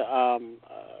 Mm-hmm.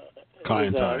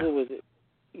 What was it?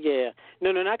 Yeah,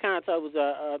 no, not Kaientai. It was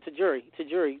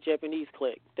Tajiri, Japanese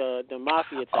clique. The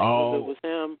mafia type. Oh. It was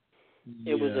him.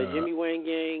 It was a Jimmy Wang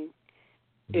gang.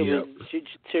 It was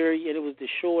Tajiri, and it was the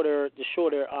shorter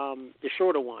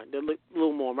one, the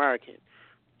little more American.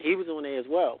 He was on there as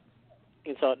well,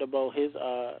 and talked about his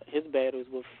battles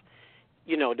with,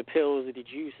 the pills or the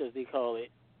juice as they call it.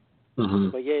 Mm-hmm.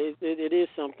 But yeah, it is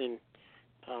something.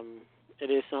 It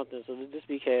is something. So just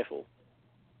be careful.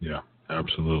 Yeah,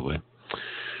 absolutely.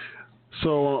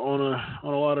 So on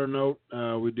a lighter note,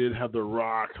 we did have The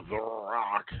Rock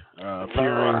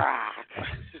appearing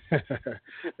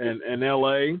in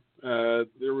L.A.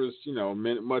 There was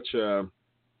much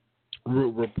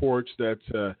reports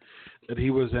that he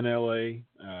was in L.A.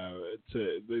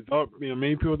 They thought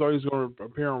many people thought he was going to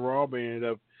appear on Raw, but he ended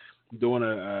up doing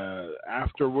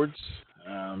afterwards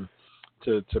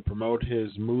to promote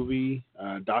his movie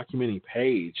documenting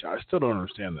Paige. I still don't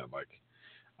understand that. Like,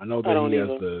 I know that he has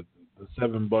the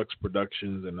 $7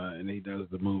 Productions and he does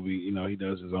the movie. He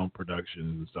does his own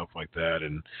productions and stuff like that.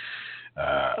 And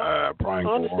Brian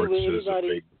Quartz is a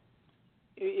big.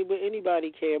 Would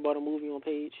anybody care about a movie on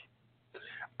Paige?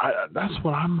 That's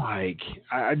what I'm like.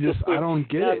 I don't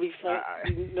get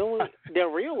it. No one, Del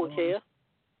Rio would care.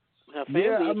 Her family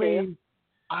I mean,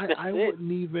 care.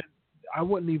 I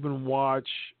wouldn't even watch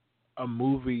a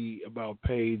movie about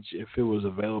Paige if it was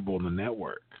available on the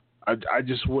network. I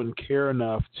just wouldn't care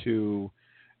enough to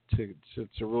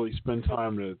really spend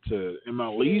time to in my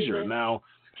leisure. Now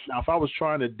if I was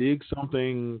trying to dig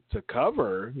something to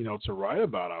cover, to write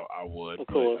about, I would. Of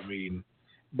course.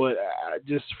 But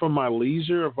just from my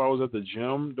leisure, if I was at the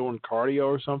gym doing cardio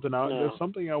or something, that's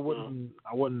something I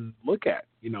wouldn't look at,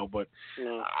 But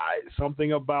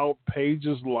something about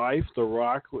Paige's life, The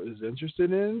Rock is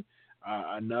interested in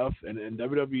enough, and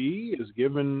WWE is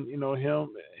giving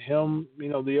him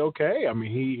the okay. I mean,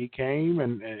 he came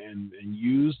and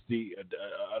used the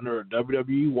under a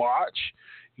WWE watch.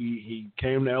 He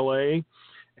came to LA.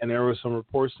 And there was some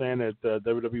reports saying that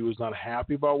WWE was not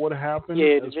happy about what happened.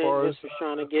 Yeah, as far as was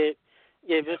trying to get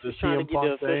Yeah, Vince was trying to get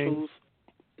the officials.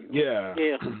 Yeah.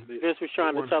 Yeah, Vince was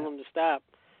trying to tell them to stop.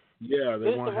 Yeah,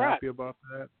 they weren't happy about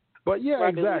that. But yeah,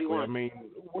 Rock exactly. I mean,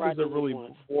 what does it really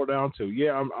boil down to?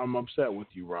 Yeah, I'm upset with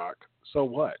you, Rock. So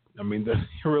what? I mean, that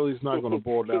really is not going to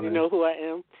boil down. You know who I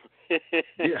am?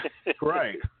 Yeah,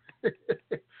 right.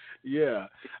 Yeah,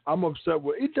 I'm upset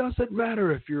with. It doesn't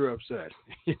matter if you're upset.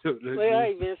 Well,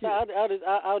 hey, Vince,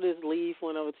 I'll just leave for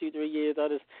another 2-3 years.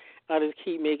 I'll just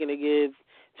keep making a good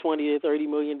 $20 to $30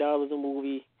 million a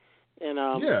movie, and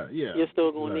you're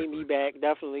still going to need me back.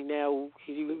 Definitely now.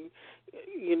 You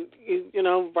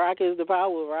know, Rock is the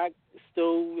power. Rock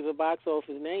still is a box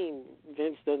office name.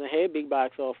 Vince doesn't have big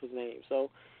box office name,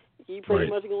 so he pretty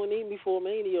much going to need me for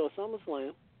Mania or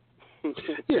SummerSlam.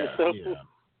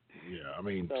 Yeah. I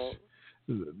mean,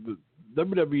 the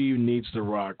WWE needs The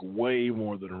Rock way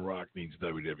more than The Rock needs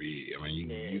WWE. I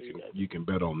mean, you can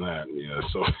bet on that. Yeah,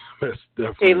 so that's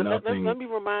definitely nothing. Let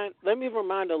me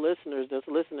remind the listeners that's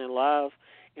listening live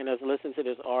and that's listening to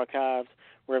this archives,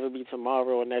 whether it be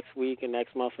tomorrow or next week or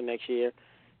next month or next year.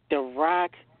 The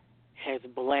Rock has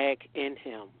black in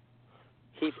him.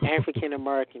 He's African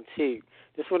American too.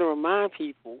 Just want to remind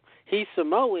people he's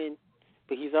Samoan,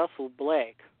 but he's also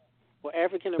black. Or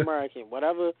African American,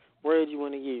 whatever word you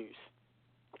want to use.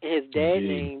 His dad's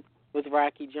name was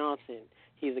Rocky Johnson.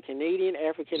 He's a Canadian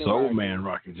African American. Soul Man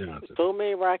Rocky Johnson. Soul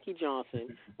Man Rocky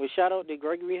Johnson. Well, shout out to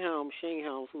Gregory Helms, Shane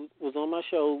Helms, who was on my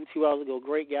show 2 hours ago.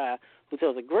 Great guy who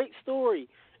tells a great story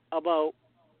about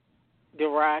The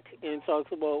Rock and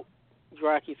talks about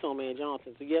Rocky Soul Man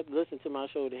Johnson. So you have to listen to my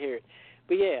show to hear it.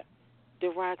 But yeah, The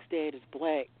Rock's dad is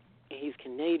black and he's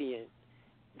Canadian.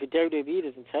 But WWE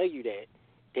doesn't tell you that.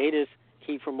 They just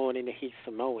keep promoting that he's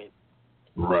Samoan.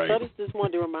 Right. So I just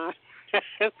wanted to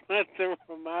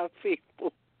remind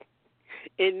people.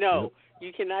 And no,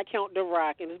 you cannot count The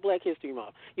Rock, and it's Black History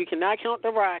Month. You cannot count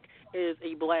The Rock as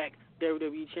a black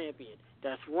WWE champion.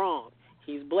 That's wrong.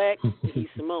 He's black and he's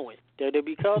Samoan.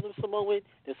 WWE calls him Samoan,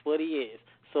 that's what he is.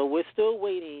 So we're still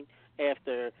waiting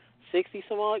after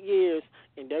 60-some-odd years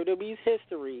in WWE's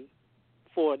history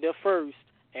for the first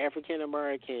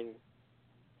African-American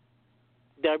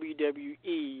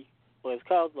WWE, or as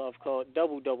Koloff called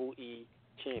WWE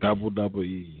champion.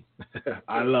 WWE.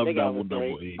 I love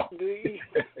WWE.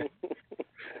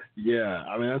 Yeah,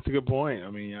 I mean that's a good point. I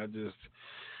mean, I just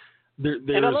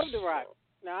and I love The Rock.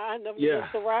 Now I never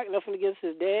against The Rock, nothing against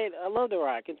his dad. I love The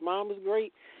Rock. His mom was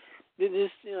great. They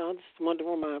just just wanted to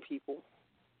remind people.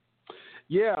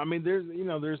 Yeah, I mean there's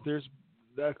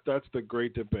that's the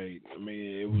great debate. I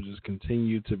mean it will just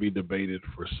continue to be debated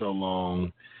for so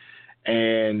long.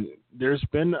 And there's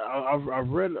been I've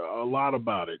read a lot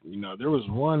about it. You know, there was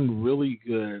one really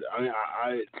good.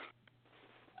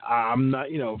 I'm not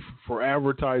for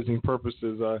advertising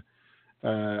purposes.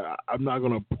 I'm not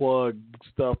going to plug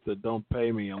stuff that don't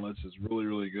pay me unless it's really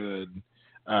really good.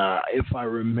 If I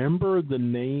remember the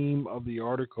name of the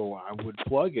article, I would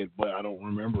plug it, but I don't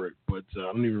remember it. But I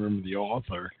don't even remember the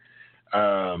author.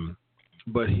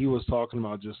 But he was talking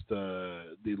about just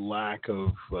the lack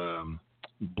of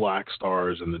black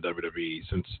stars in the WWE,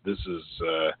 since this is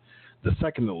the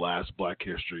second to last Black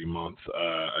History Month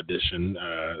edition,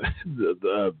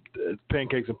 the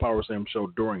Pancakes and Powerslams show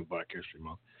during Black History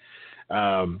Month.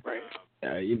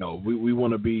 We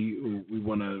want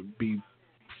to be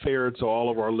fair to all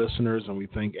of our listeners, and we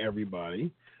thank everybody.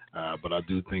 But I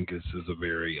do think this is a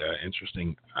very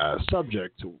interesting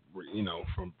subject to,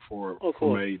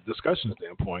 from a discussion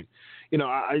standpoint.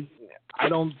 I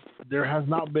don't. There has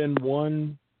not been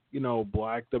one,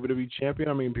 black WWE champion.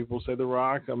 I mean, people say The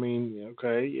Rock. I mean,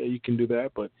 okay, yeah, you can do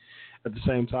that, but at the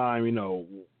same time,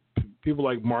 people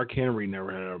like Mark Henry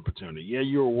never had an opportunity. Yeah,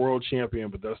 you're a world champion,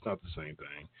 but that's not the same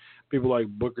thing. People like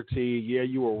Booker T. Yeah,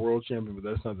 you were a world champion, but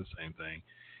that's not the same thing.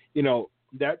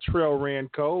 That trail ran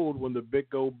cold when the Big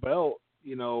Gold Belt,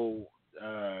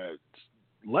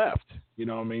 left.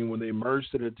 When they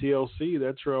merged to the TLC,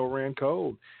 that trail ran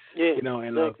cold. Yeah,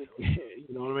 exactly.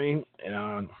 You know what I mean?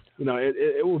 And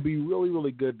it would be really,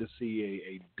 really good to see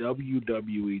a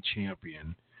WWE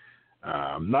champion.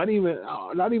 Not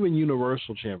even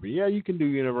Universal champion. Yeah, you can do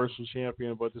Universal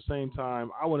champion, but at the same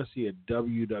time, I want to see a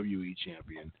WWE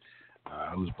champion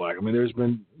who's black. I mean,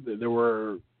 there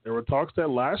were talks that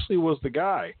Lashley was the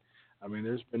guy. I mean,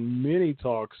 there's been many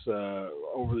talks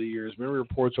over the years, many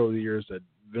reports over the years that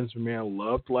Vince McMahon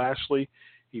loved Lashley.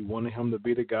 He wanted him to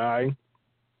be the guy.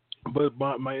 But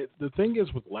the thing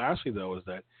is with Lashley, though, is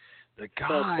that the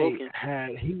guy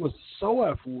he was so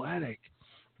athletic,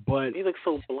 but he looked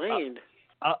so bland.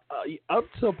 Up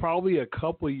till probably a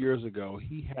couple of years ago,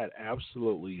 he had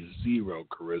absolutely zero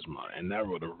charisma, and that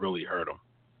would have really hurt him.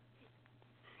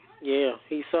 Yeah,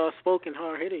 he's soft-spoken,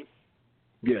 hard-hitting.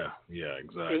 Yeah,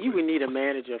 exactly. And you would need a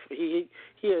manager. He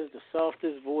has the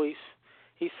softest voice.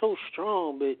 He's so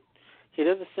strong, but he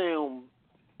doesn't sound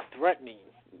threatening.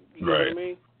 You know what I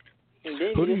mean? And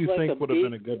then who do you like think would have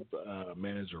been a good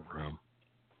manager for him?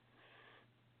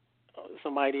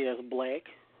 Somebody that's black.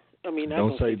 I mean,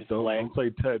 don't say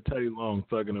Teddy Long,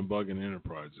 Thuggin' and Buggin'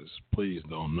 Enterprises. Please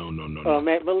don't. No.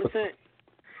 Matt Millicent.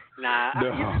 Nah,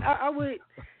 no. I would.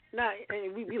 Nah,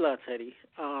 we love Teddy.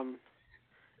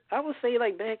 I would say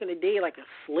like back in the day, like a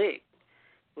Slick,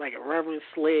 like a Reverend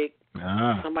Slick,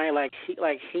 somebody like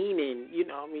Heenan. You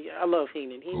know, I mean, I love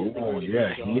Heenan.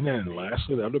 Heenan and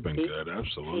Lashley, that would have been good.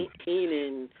 Absolutely.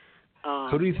 Heenan.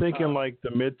 Who do you think in like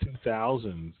the mid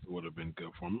 2000s would have been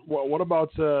good for him? What about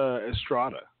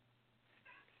Estrada?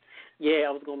 Yeah,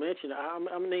 I was gonna mention. I'm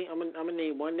gonna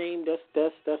name one name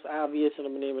that's obvious, and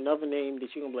I'm gonna name another name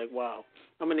that you're gonna be like, wow.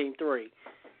 I'm gonna name three.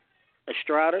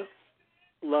 Estrada,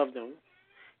 loved him.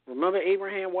 Remember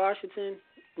Abraham Washington?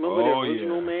 Remember the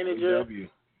original manager?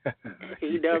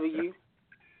 EW.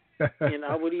 And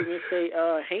I would even say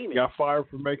Heyman. Got fired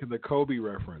for making the Kobe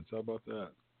reference. How about that?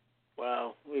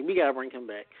 Wow, we gotta bring him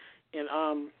back. And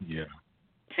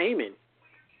Heyman.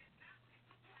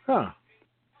 Huh.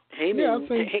 Heyman. Yeah, I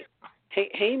think.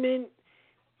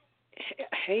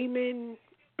 Heyman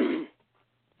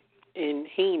and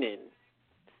Heenan.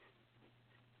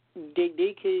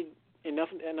 They could enough,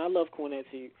 and I love Cornette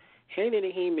too. Heyman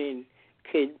and Heenan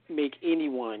could make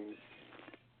anyone.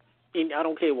 I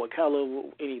don't care what color,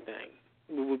 anything.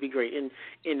 It would be great. And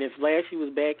if Lashley was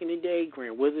back in the day,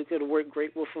 Grand Wizard could have worked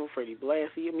great with him. Freddie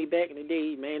Blassie. I mean, back in the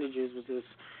day, managers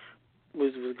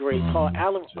was great. Paul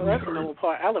Allen. That's the number.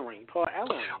 Paul Ellering.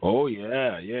 Oh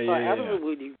yeah. Paul Ellering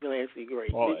would be Blassie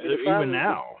great. Even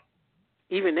now.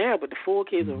 Even now, but the 4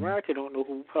 kids of America don't know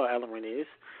who Paul Ellering is.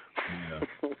 Yeah.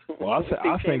 Well,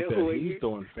 I think that he's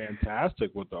doing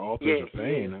fantastic with the Authors of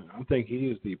Pain. I think he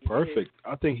is the perfect.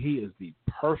 I think he is the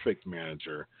perfect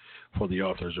manager for the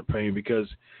Authors of Pain because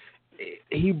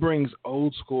he brings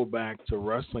old school back to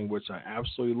wrestling, which I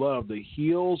absolutely love. The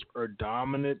heels are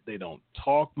dominant. They don't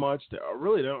talk much. They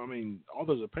really don't. I mean,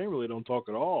 Authors of Pain really don't talk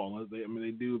at all. Unless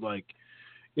they do like,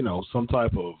 some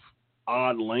type of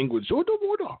odd language.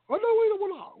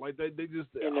 Like they just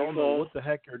I don't know what the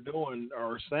heck they're doing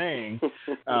or saying,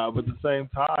 but at the same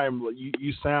time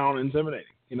you sound intimidating.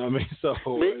 You know what I mean? So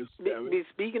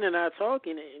speaking of not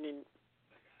talking, and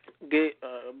good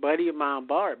buddy of mine,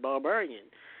 Barbarian,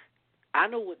 I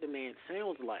know what the man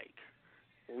sounds like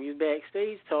when he's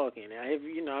backstage talking. I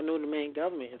know the man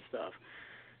government and stuff.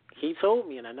 He told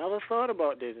me, and I never thought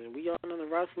about this, and we all in the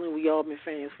wrestling, we all been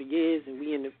fans for years, and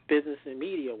we in the business and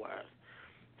media-wise.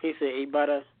 He said, hey,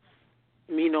 brother,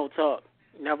 me no talk.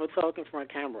 Never talk in front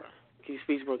of camera. He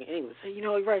speaks broken English. I said,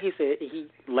 you're right. He said, he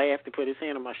laughed and put his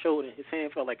hand on my shoulder. His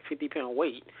hand felt like a 50-pound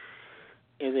weight.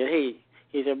 And said, hey,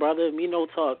 he said, brother, me no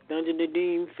talk. Dungeon the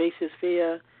Doom, Faces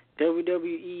Fair,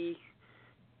 WWE,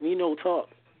 me no talk.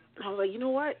 And I was like, you know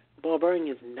what? Barbarian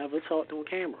has never talked on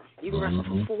camera. You can wrestle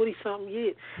for 40-something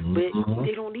years, but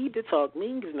they don't need to talk.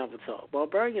 Ming has never talked.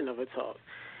 Barbarian never talked.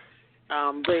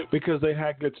 But because they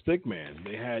had good stick man.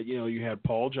 They had, you had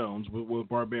Paul Jones with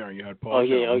Barbarian. You had Paul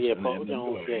Jones. Oh yeah, Paul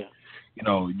Jones. Yeah.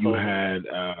 You had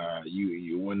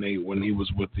when he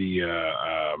was with the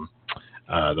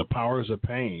Powers of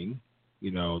Pain.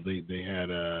 They had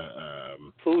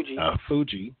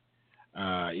Fuji.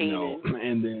 And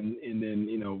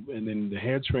then the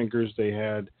Head Shrinkers, they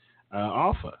had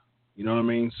Alpha. You know what I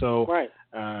mean? So right.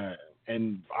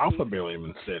 And Alpha barely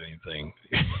even said anything.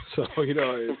 So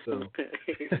Heenan,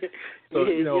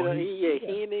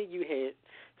 you had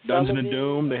Dungeon Sullivan, of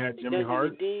Doom. They had Jimmy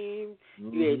Hart. You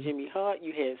had Jimmy Hart.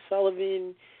 You had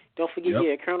Sullivan. Don't forget you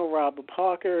had Colonel Robert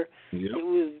Parker. Yep. It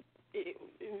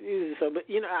was so. But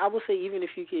I would say even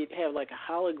if you could have like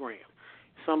a hologram.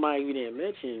 Somebody we didn't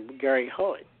mention, Gary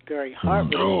Hart. Gary Hart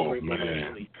was great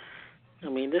financially. I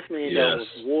mean, this man was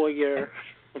warrior,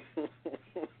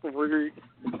 rude,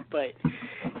 but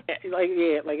like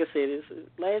I said,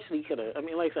 Lashley could have. I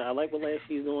mean, like I said, I like what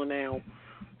Lashley's doing now,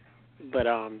 but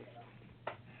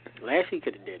Lashley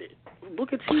could have did it.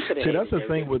 Booker T could have. See, that's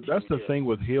the thing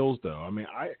with heels, though. I mean,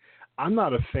 I'm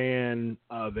not a fan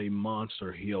of a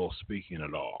monster heel speaking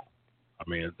at all. I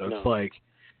mean,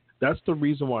 that's the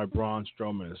reason why Braun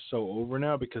Strowman is so over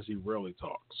now, because he rarely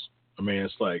talks. I mean,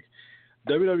 it's like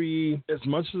WWE, as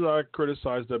much as I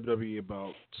criticize WWE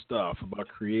about stuff, about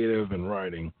creative and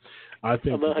writing, I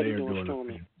think that they are doing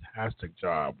a fantastic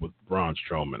job with Braun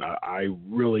Strowman. I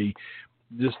really,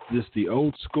 just the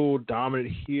old school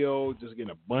dominant heel, just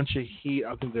getting a bunch of heat.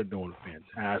 I think they're doing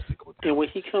fantastic with him. And when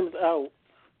he comes out,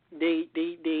 they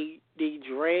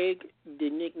drag the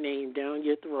nickname down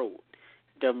your throat,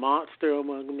 the monster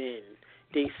among men.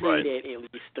 They say that at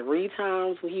least 3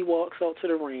 times when he walks out to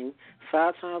the ring,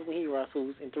 5 times when he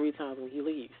wrestles, and 3 times when he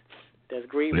leaves. That's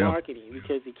great marketing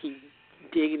because they keep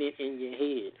digging it in your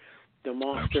head. The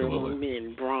monster among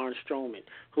men, Braun Strowman,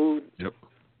 who,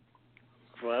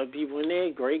 for other people in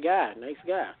there, great guy, nice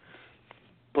guy,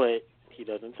 but he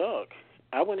doesn't talk.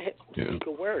 I wouldn't have to speak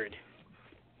a word.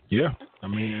 Yeah, I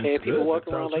mean, had people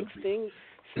walking around like Sting.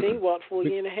 Sting walked for a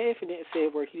year and a half and didn't say a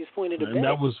word. He just pointed it back. And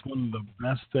that was one of the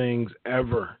best things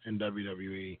ever in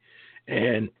WWE.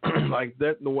 And like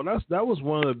that was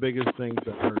one of the biggest things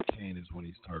that hurt Kane is when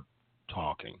he started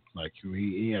talking. Like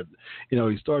he had,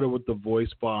 he started with the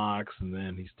voice box and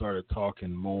then he started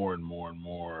talking more and more and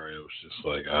more. It was just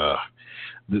like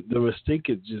the mystique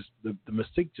the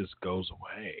mystique just goes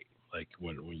away. Like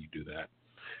when you do that.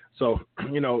 So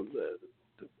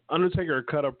Undertaker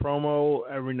cut a promo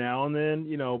every now and then,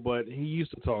 but he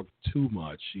used to talk too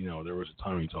much. There was a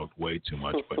time he talked way too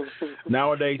much, but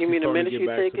nowadays you mean the Ministry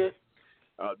Taker?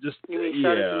 ABA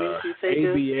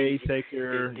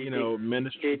Taker,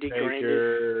 Ministry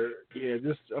Taker. Yeah,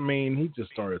 he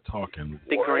just started talking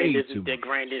way too much. The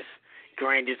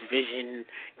grandest vision,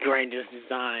 grandest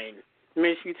design.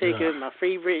 Ministry Taker, my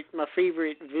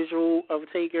favorite visual of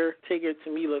Taker. Taker to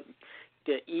me looked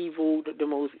the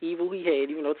most evil he had,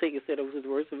 even though Taker said it was his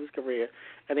worst of his career.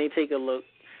 And then Taker looked,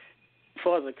 as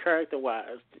far as the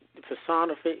character-wise, the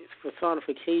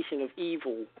personification of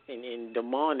evil and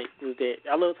demonic was that.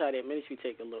 I loved how that Ministry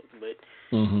Taker looked, but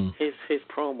his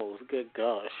promos, good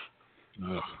gosh.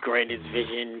 Grandest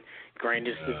vision,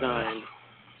 grandest design.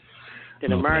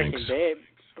 Then American,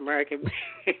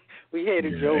 we had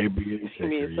a joke, me and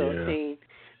Team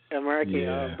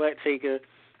American Butt Taker.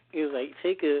 It was like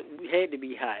Taker had to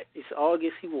be hot. It's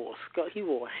August. He wore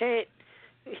a hat.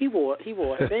 He wore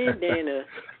a bandana.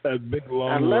 That big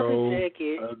long leather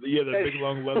jacket. That big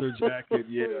long leather jacket.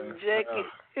 Yeah. Jacket.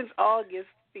 It's August.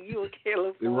 You in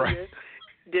California. Right.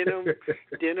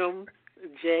 Denim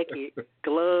jacket,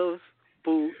 gloves,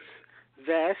 boots,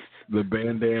 vest. The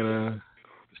bandana,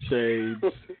 shades.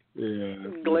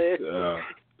 Glasses.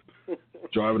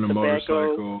 Driving a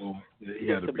motorcycle. He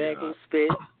had to tobacco spit.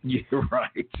 Yeah,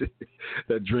 right.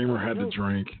 That Dreamer had to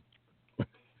drink.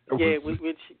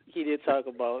 Which he did talk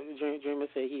about. Dreamer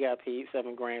said he got paid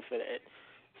 $7,000 for that.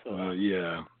 So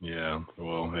yeah.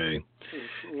 Well, hey,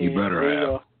 he better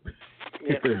have.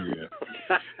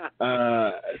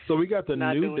 So we got the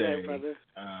New Day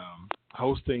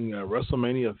hosting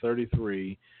WrestleMania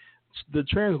 33. The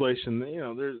translation,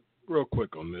 there's real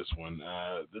quick on this one.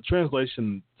 The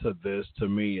translation to this to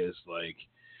me is like,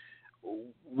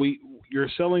 you're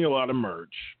selling a lot of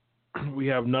merch. We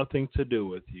have nothing to do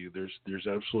with you. There's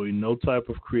absolutely no type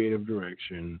of creative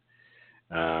direction,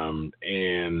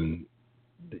 and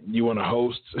you want to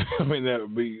host. I mean, that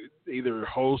would be either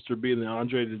host or be in the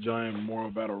Andre the Giant Memorial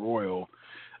Battle Royal.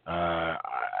 I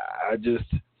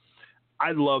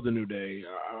love the New Day.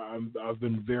 I've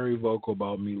been very vocal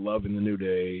about me loving the New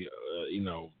Day.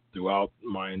 Throughout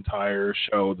my entire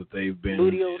show that they've been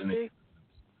in.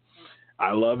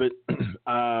 I love it.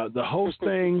 The host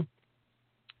thing,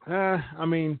 I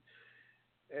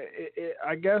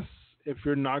guess if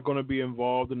you're not going to be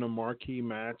involved in a marquee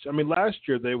match, last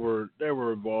year they were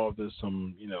involved in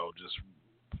some, just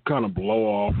kind of blow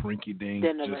off, rinky dink.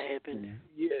 That never happened.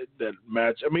 Yeah, that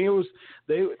match. It was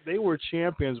they were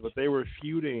champions, but they were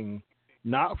feuding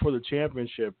not for the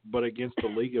championship, but against the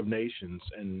League of Nations,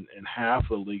 and half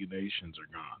the League of Nations are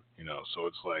gone. So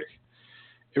it's like,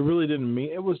 it really didn't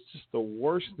mean, it was just the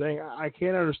worst thing. I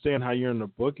can't understand how you're in the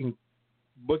booking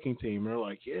team. They're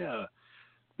like, yeah,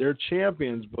 they're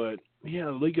champions, but yeah,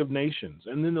 the League of Nations,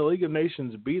 and then the League of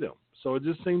Nations beat them. So it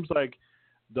just seems like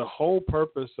the whole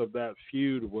purpose of that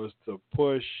feud was to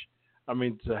push.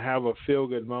 To have a feel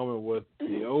good moment with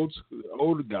the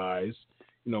old guys.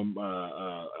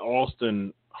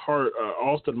 Austin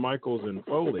Michaels and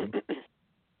Foley.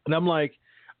 And I'm like,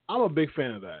 I'm a big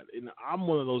fan of that. And I'm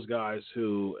one of those guys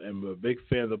who am a big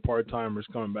fan of the part-timers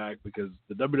coming back because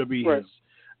the WWE has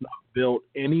not built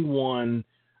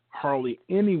hardly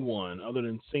anyone other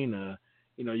than Cena.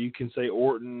 You can say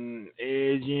Orton,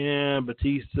 Edge,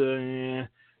 Batista,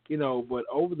 but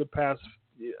over the past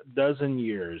dozen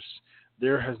years,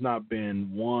 there has not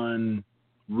been one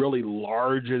really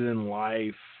larger than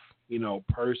life,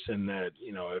 person that,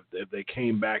 if they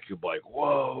came back, you'd be like,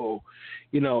 whoa,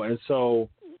 and so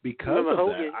because of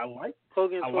Hogan, that,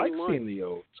 I like seeing the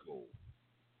old school.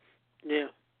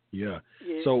 Yeah.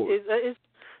 So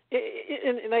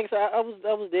And like I said, I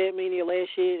was there at Mania last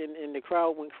year, and the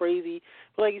crowd went crazy.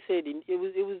 But like you said, it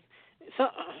was.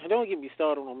 Don't get me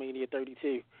started on Mania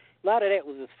 32. A lot of that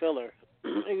was just filler.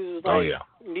 It was like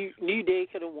New Day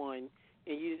could have won,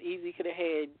 and you just easily could have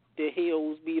had the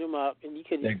heels beat them up, and you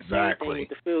could have done the thing with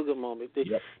the feel-good moment.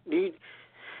 It's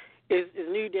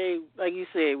New Day, like you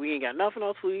said, we ain't got nothing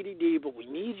else for EDD, but we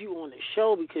need you on the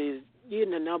show because you're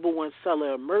the number one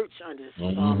seller of merch under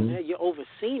you're over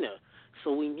Cena.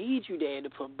 So we need you there to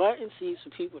put button seats for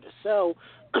people to sell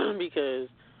because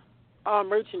our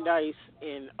merchandise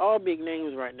and our big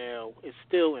names right now is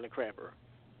still in the crapper.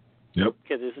 Yep.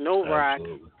 Because there's no Rock.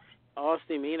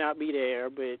 Austin may not be there,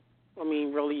 but, I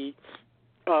mean, really,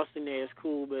 Austin there is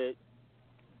cool, but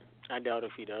I doubt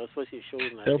if he does, especially if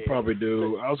show's not He'll there. probably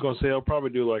do, I was going to say he'll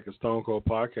probably do like a Stone Cold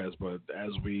podcast, but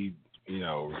as we,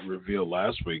 revealed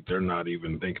last week, they're not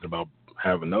even thinking about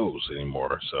having those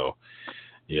anymore. So,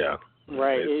 yeah.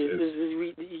 Right.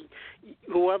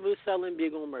 Whoever's selling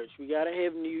big on merch, we got to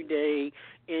have New Day,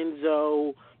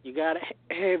 Enzo, you got to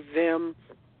have them.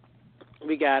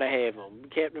 We got to have them.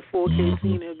 Captain 4K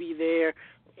Cena will be there.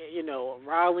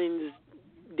 Rollins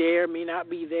there, may not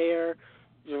be there.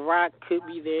 The Rock could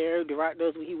be there. The Rock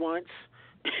does what he wants.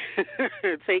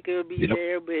 Taker will be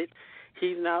there, but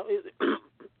he's not.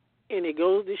 And it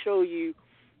goes to show you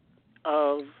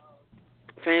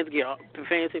fans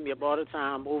hit me up all the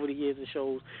time over the years of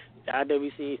shows. The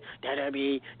IWC,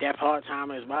 WWE, that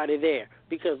part-timers, why they're there?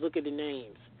 Because look at the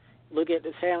names. Look at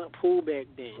the talent pool back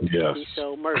then. Yes. They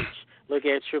sell merch. Look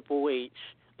at Triple H.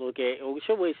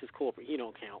 Triple H is corporate. He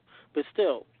don't count. But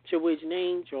still, Triple H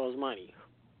name draws money.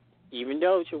 Even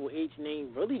though Triple H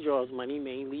name really draws money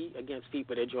mainly against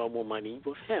people that draw more money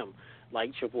with him,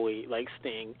 like Triple H, like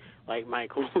Sting, like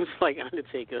Michaels, like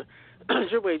Undertaker.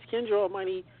 Triple H can draw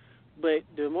money, but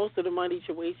most of the money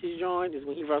Triple H is drawing is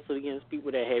when he wrestled against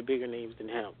people that had bigger names than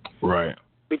him. Right.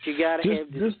 But you gotta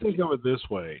have this. Just think of it this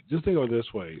way.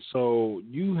 So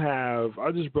you have.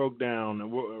 I just broke down, and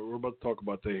we're about to talk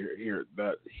about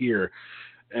that here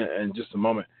in just a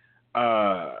moment.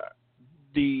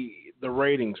 The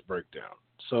ratings breakdown.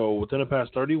 So within the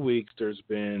past 30 weeks, there's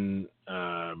been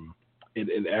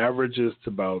it averages to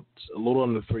about a little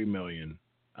under 3 million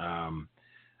a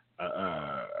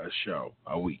show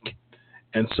a week,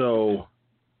 and so.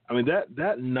 I mean,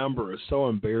 that number is so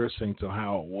embarrassing to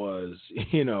how it was,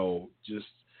 just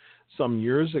some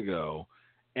years ago.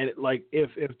 And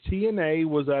if TNA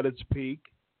was at its peak,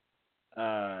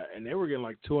 and they were getting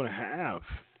like 2.5,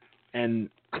 and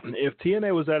if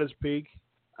TNA was at its peak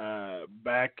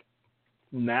back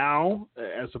now,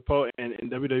 as opposed, and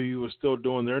WWE was still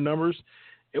doing their numbers,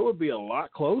 it would be a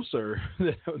lot closer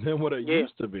than what it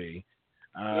used to be.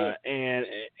 And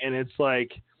it's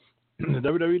like. The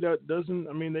WWE doesn't.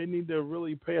 I mean, they need to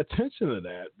really pay attention to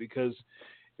that because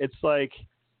it's like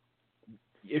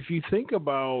if you think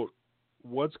about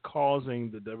what's causing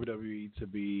the WWE to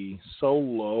be so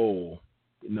low,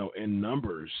 in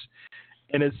numbers,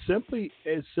 and it's simply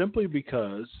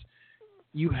because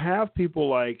you have people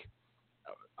like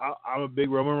I'm a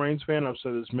big Roman Reigns fan. I've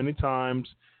said this many times,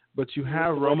 but you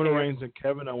have Roman Reigns and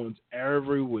Kevin Owens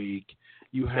every week.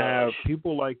 You have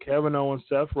people like Kevin Owens,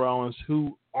 Seth Rollins,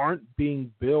 who aren't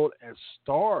being built as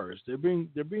stars. They're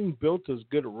being built as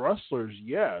good wrestlers,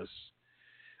 yes,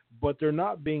 but they're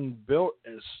not being built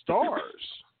as stars.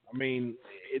 I mean,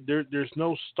 there's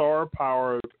no star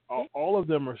power. All of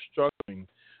them are struggling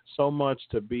so much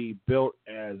to be built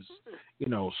as,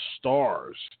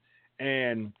 stars,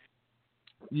 and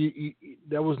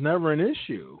that was never an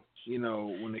issue,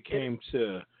 when it came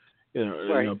to.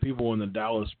 People in the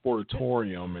Dallas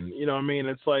Sportatorium, and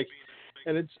it's like,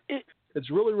 and it's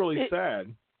really, really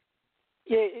sad.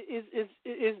 Yeah,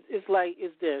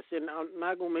 it's this, and I'm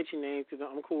not gonna mention names because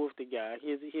I'm cool with the guy. He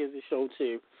has a show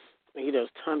too, and he does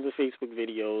tons of Facebook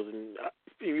videos. And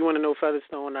if you want to know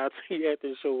Featherstone, I'll tell you after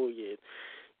the show who he is.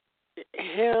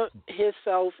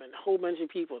 Himself and a whole bunch of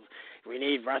people. We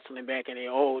need wrestling back in the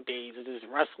old days. It's just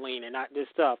wrestling and not this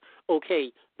stuff.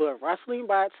 Okay, but wrestling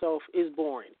by itself is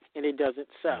boring and it doesn't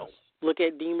sell. Look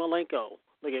at Dean Malenko.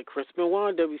 Look at Chris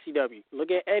Benoit in WCW.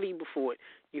 Look at Eddie before it.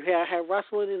 You have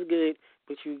wrestling is good,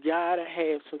 but you gotta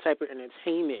have some type of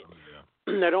entertainment.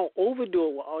 Now don't overdo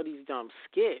it with all these dumb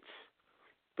skits.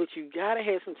 But you gotta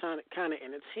have some kind of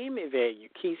entertainment value.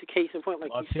 Case in point,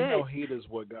 like you said. Latino heat is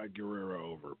what got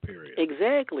Guerrero over. Period.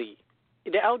 Exactly.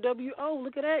 The LWO,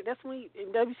 look at that. That's when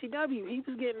in WCW he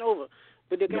was getting over,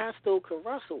 but the guy still could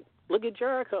wrestle. Look at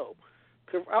Jericho,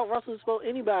 could out wrestle about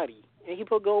anybody, and he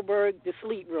put Goldberg to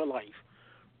sleep real life.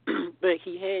 But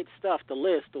he had stuff to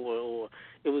list, or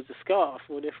it was the scarf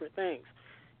or different things.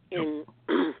 And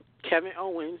Kevin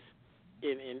Owens,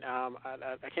 and I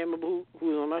can't remember who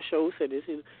was on my show said this,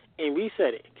 and we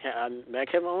said it. I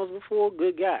met Kevin Owens before,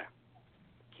 good guy.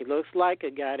 He looks like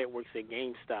a guy that works at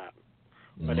GameStop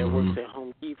or that works at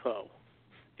Home Depot.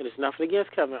 And it's nothing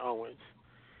against Kevin Owens,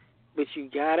 but you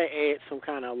got to add some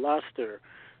kind of luster.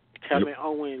 Kevin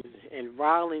Owens and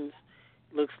Rollins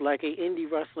looks like an indie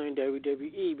wrestler in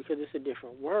WWE because it's a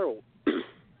different world.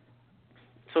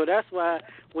 So that's why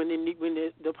when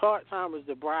the part-timers,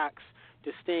 the Brocks,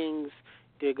 the Stings,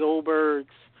 the Goldbergs,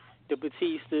 the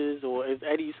Batistas, or as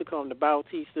Eddie used to call them, the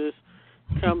Bautistas,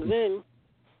 comes in,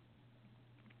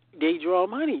 they draw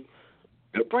money.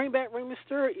 Bring back Rey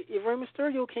Mysterio. If Rey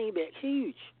Mysterio came back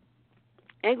huge,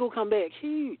 Angle come back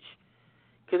huge,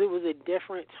 because it was a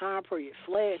different time period.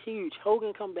 Flair huge,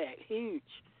 Hogan come back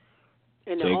huge,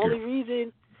 and the only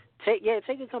reason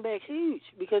Taker come back huge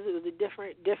because it was a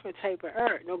different type of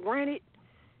era. Now, granted,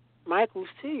 Michaels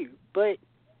too, but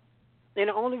and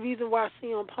the only reason why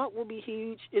CM Punk will be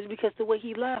huge is because the way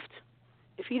he left.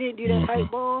 If he didn't do that hype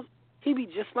bomb, he'd be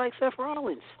just like Seth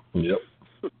Rollins. Yep.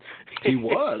 He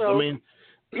was. So, I mean,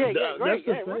 that's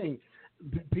the thing. Right.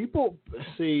 People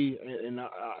see, and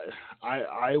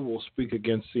I will speak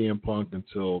against CM Punk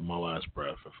until my last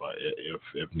breath,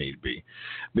 if need be,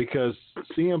 because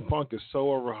CM Punk is so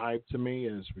overhyped to me,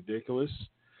 and it's ridiculous.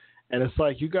 And it's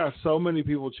like you got so many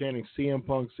people chanting CM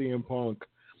Punk, CM Punk.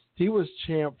 He was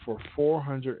champ for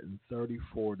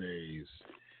 434 days,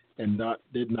 and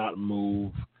did not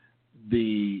move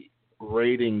the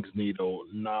ratings needle,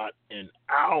 not an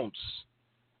ounce.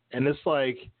 And it's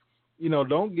like,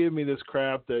 don't give me this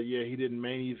crap that, he didn't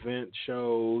main event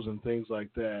shows and things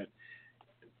like that.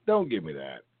 Don't give me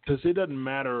that, because it doesn't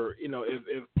matter.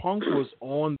 If Punk was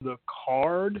on the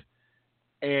card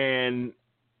and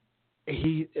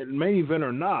he main event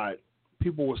or not,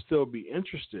 people will still be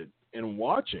interested in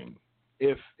watching.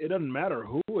 If it doesn't matter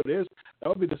who it is, that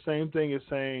would be the same thing as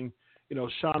saying,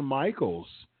 Shawn Michaels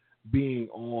being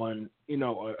on,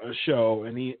 a show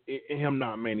and him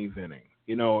not main eventing.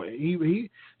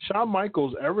 Shawn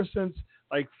Michaels, ever since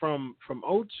like from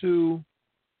 2002,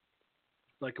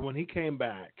 like when he came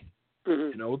back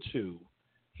in 2002,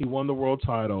 he won the world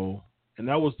title, and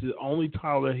that was the only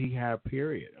title that he had.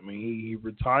 Period. I mean, he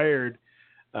retired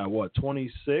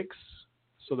 26.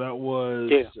 So that was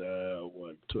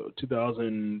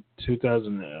 2000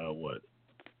 what?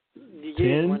 The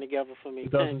years went together for me.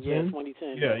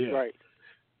 2010. Yeah. Right.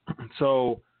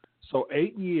 So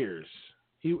 8 years.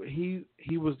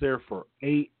 He was there for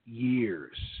 8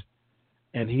 years,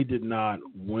 and he did not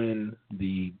win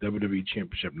the WWE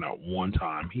Championship not one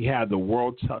time. He had the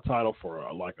world title for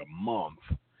like a month,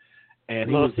 and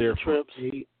he was there for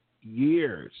 8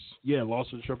 years. Yeah, lost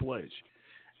to Triple H,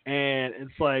 and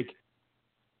it's like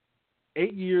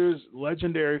 8 years,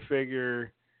 legendary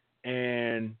figure,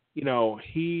 and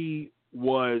he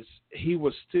was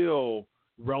still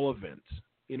relevant.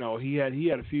 He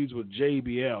had feuds with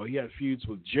JBL. He had feuds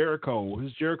with Jericho.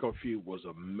 His Jericho feud was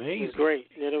amazing. It was great.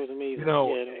 Yeah, that was amazing. That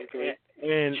was great.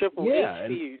 And Triple H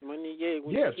feud.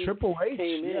 When Triple H.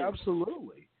 Yeah,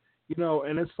 absolutely.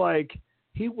 And it's like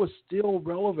he was still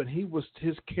relevant.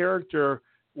 His character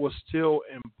was still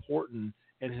important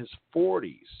in his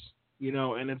 40s.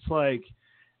 And it's like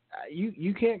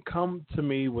you can't come to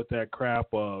me with that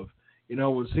crap of,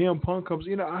 when CM Punk comes,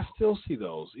 I still see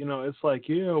those. It's like,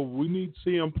 we need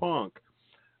CM Punk.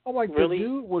 I'm like, really? The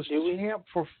dude was champ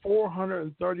for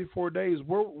 434 days.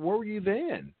 Where were you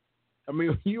then? I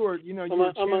mean, you were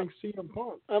chanting CM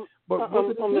Punk. But what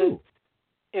did he do?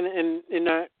 And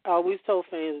I always tell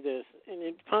fans this,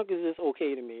 and Punk is just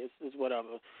okay to me. It's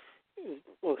whatever. It's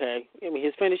okay. I mean,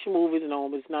 his finishing move is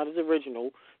known, but it's not his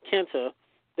original. Kenta,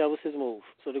 that was his move.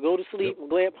 So to go to sleep, I'm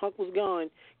glad Punk was gone,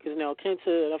 because now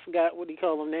Kenta, I forgot what he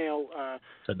call him now.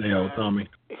 Hideo Itami.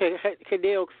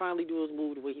 Hideo can finally do his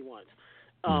move the way he wants.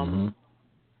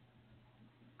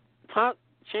 Punk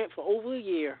champ for over a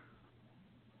year.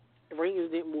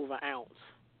 Ratings didn't move an ounce.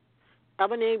 I'm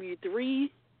going to name you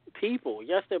 3 people,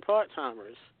 yes, they're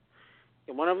part-timers,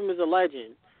 and one of them is a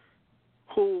legend,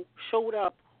 who showed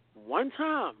up one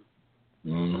time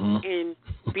and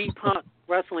beat Punk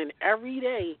wrestling every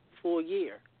day for a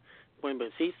year. When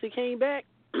Batista came back,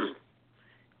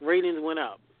 ratings went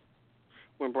up.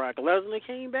 When Brock Lesnar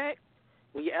came back,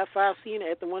 when you F5 seen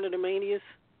it at one of the Manias,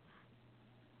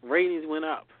 ratings went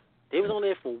up. They was on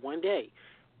there for one day.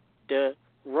 The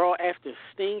Raw after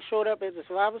Sting showed up at the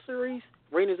Survivor Series,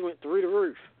 ratings went through the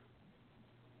roof.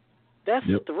 That's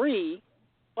 3.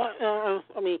 I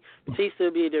mean, Batista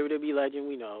will be a WWE legend,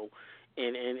 we know,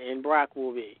 and Brock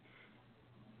will be.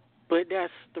 But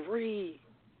that's 3.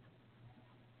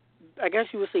 I guess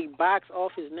you would say, box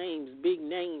office names, big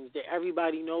names that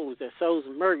everybody knows that sells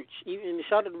merch. Even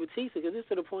shout out to Batista, because it's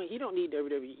to the point he don't need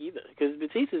WWE either, because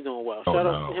Batista's doing well. Shout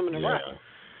out to him and The Rock.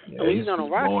 Yeah, I mean, he's on a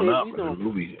rock. He's doing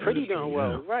movie pretty industry, darn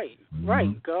well. Right,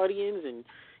 right. Guardians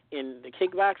and the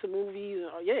kickboxer movies.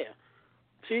 Yeah.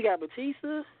 So you got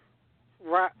Batista,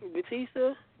 Brock,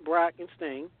 and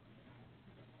Sting.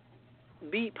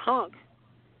 Beat Punk,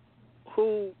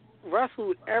 who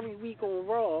wrestled every week on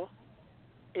Raw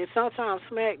and sometimes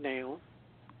SmackDown,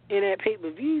 and at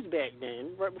pay-per-views back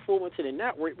then, right before he went to the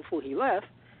network, before he left,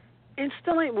 and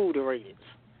still ain't moved the ratings.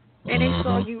 And they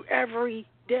saw you every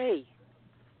day.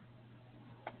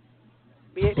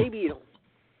 Yeah, they beat him.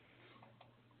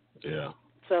 Yeah.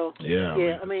 So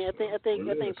yeah. I mean, I think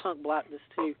Punk blocked this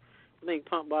too. I think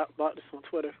Punk blocked this on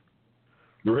Twitter.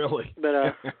 Really?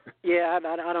 But yeah,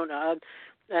 I don't know.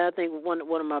 I think one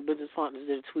of my business partners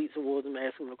did a tweet towards him,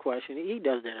 asking him a question. He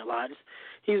does that a lot.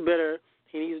 He's better.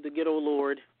 He needs to get old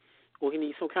Lord, or he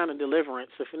needs some kind of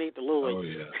deliverance. If it ain't the Lord, oh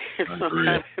yeah, I agree.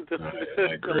 I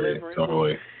agree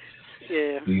totally.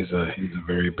 Yeah, he's a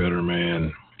very better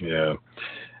man. Yeah.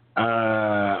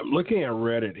 Looking at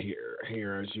Reddit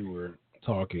here as you were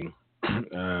talking,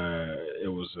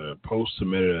 it was a post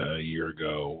submitted a year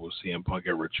ago. We'll see CM Punk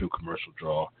ever a true commercial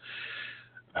draw.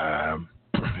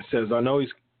 It says, I know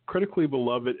he's critically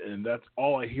beloved, and that's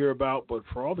all I hear about, but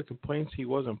for all the complaints he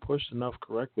wasn't pushed enough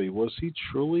correctly, was he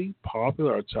truly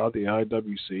popular outside the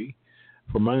IWC?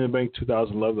 For Money in the Bank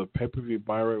 2011, the pay-per-view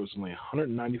buy rate was only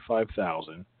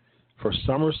 195,000. For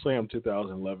SummerSlam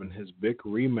 2011, his big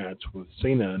rematch with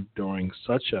Cena during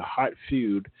such a hot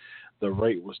feud, the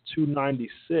rate was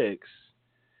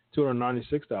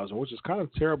 296,000, which is kind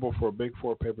of terrible for a Big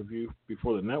Four pay-per-view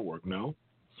before the network, no?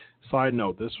 Side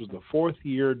note, this was the fourth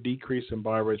year decrease in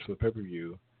buy rates for the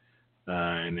pay-per-view,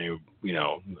 and they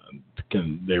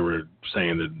were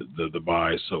saying that the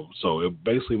buys, so it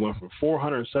basically went from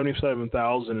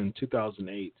 477,000 in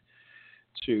 2008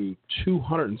 to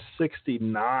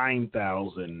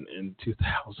 269,000 in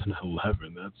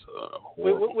 2011. That's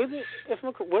horrible. Was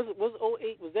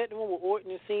 08? Was that the one with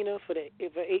Orton and Cena for the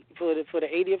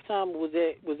 80th time? Or was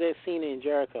that Cena and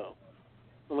Jericho?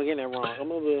 Am I getting that wrong? I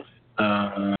remember.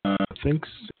 I think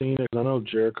Cena. I know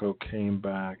Jericho came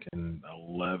back in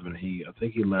 11. I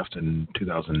think he left in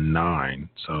 2009.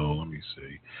 So let me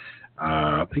see.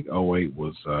 I think 08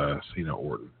 was Cena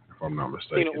Orton, if I'm not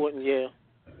mistaken. Cena Orton, yeah.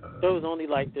 That was only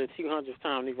like the 200th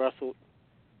time he wrestled.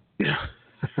 Yeah.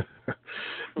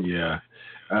 Yeah.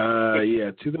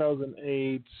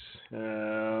 2008.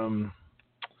 I'm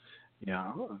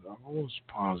almost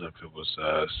positive it was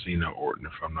Cena Orton,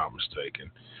 if I'm not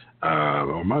mistaken.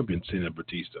 Or it might have been Cena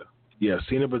Batista. Yeah,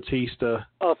 Cena Batista.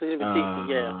 Oh, Cena Batista,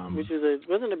 yeah. Which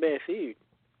wasn't a bad feud.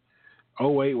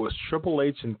 08 was Triple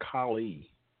H and Khali.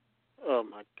 Oh,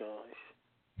 my gosh.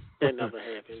 That never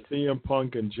happened. CM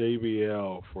Punk and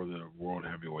JBL for the World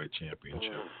Heavyweight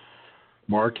Championship.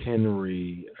 Mark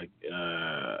Henry,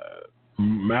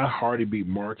 Matt Hardy beat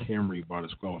Mark Henry by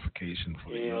disqualification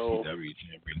for the ECW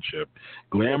Championship.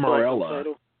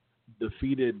 Glamorella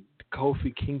defeated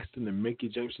Kofi Kingston and Mickey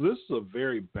James. So this is a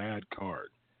very bad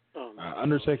card.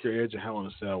 Undertaker Edge and Hell in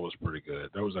a Cell was pretty good.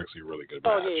 That was actually a really good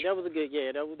match. Oh yeah, that was a good.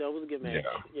 Yeah, that was a good match.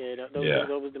 That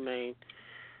was the main.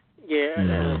 Yeah,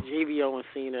 JBO and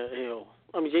Cena.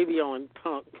 JBO and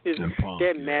Punk.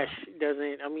 That match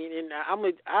doesn't. I mean, and I'm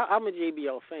a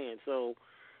JBO fan, so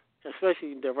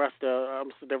especially the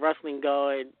wrestling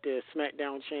god, the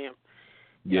SmackDown champ.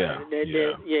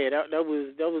 That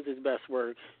was his best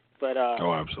work. But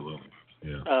absolutely.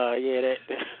 Yeah. That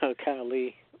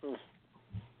Khali.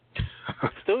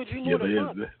 Still,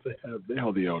 they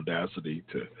have the audacity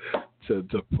to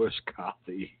push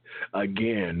Khali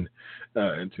again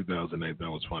in 2008. That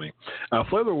was funny.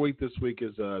 Flavor of the Week this week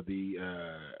is Abby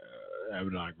and I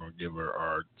are going to give her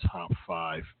our top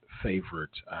 5 favorite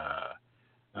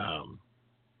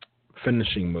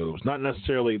finishing moves. Not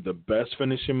necessarily the best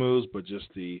finishing moves, but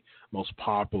just the most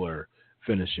popular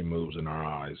finishing moves in our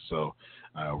eyes. So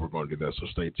we're going to do that. So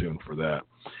stay tuned for that.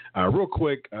 Real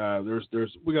quick,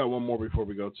 we got one more before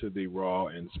we go to the Raw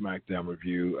and SmackDown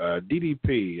review.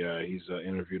 DDP, he's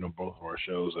interviewed on both of our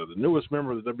shows. The newest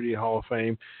member of the WWE Hall of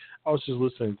Fame. I was just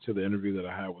listening to the interview that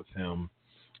I had with him.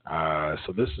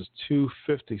 So this is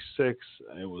 256.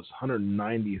 It was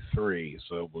 193.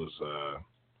 So it was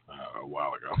a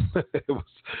while ago. It was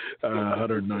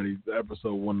 190,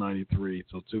 episode 193.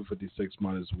 So 256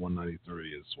 minus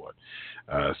 193 is what?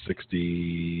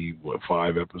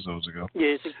 65 episodes ago?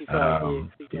 Yeah,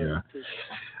 65.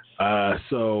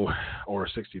 Or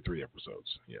 63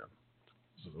 episodes. Yeah.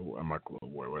 So I'm not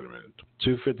wait a minute.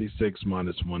 256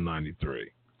 minus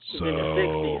 193. So, in the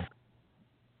 60s.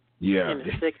 Yeah. In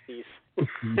the 60s.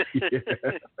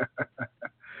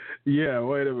 Yeah,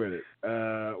 wait a minute.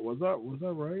 Was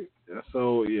that right?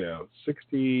 So,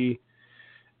 60,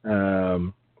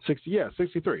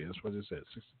 63. That's what it said.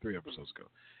 63 episodes ago.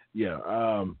 Yeah.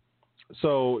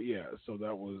 So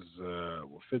that was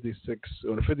 56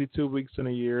 or 52 weeks in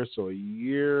a year. So a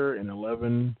year and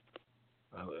 11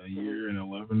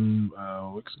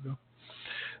 weeks ago.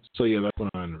 So that's when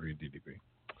I read DDP.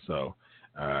 So,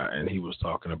 and he was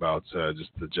talking about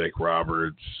just the Jake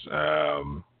Roberts,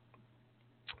 the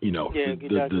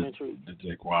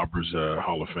Jake Roberts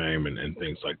Hall of Fame and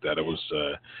things like that. It was,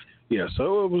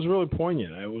 so it was really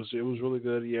poignant. It was really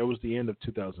good. Yeah, it was the end of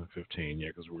 2015. Yeah,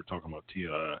 because we were talking about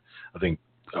I think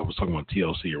I was talking about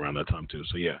TLC around that time too.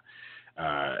 So it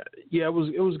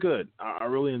was good. I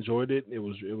really enjoyed it. It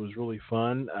was really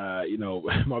fun.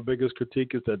 My biggest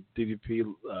critique is that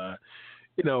DDP,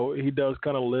 he does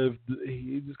kind of live.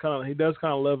 He does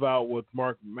kind of live out what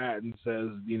Mark Madden says.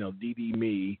 DD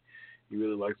me. He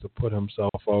really likes to put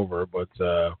himself over, but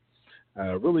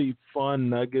really fun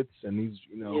nuggets, and he's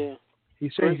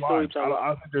changed lives.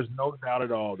 I think there's no doubt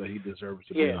at all that he deserves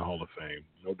to be in the Hall of Fame.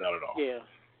 No doubt at all.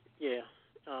 Yeah.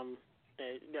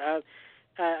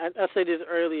 I said this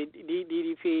earlier.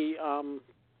 DDP.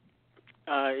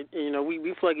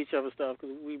 We plug each other's stuff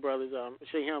because we brothers.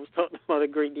 Shayhan was talking about a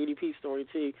great DDP story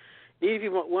too. DDP,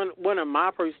 one of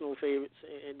my personal favorites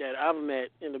that I've met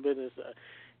in the business.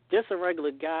 Just a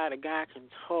regular guy. The guy can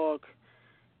talk.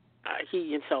 He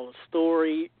can tell a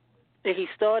story. And he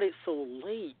started so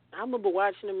late. I remember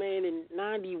watching the man in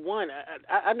 91.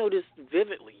 I know this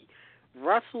vividly.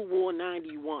 Russell wore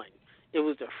 91. It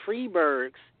was the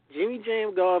Freebirds, Jimmy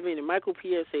Jam Garvin, and Michael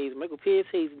P.S. Hayes. Michael P.S.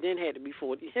 Hayes then had to be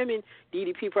 40. Him and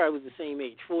DDP probably was the same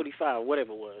age, 45,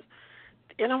 whatever it was.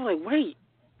 And I'm like, wait.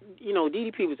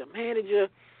 DDP was a manager.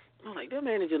 I'm like, that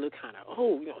manager looked kind of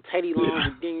old. Teddy Long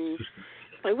and Dean.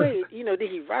 Like, wait,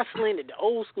 did he wrestling at the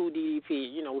old school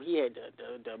DDP? He had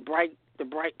the bright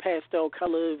pastel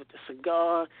colors with the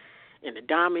cigar and the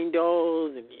diamond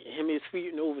dolls and him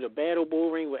feuding over the battle bull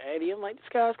ring with Eddie. I'm like, this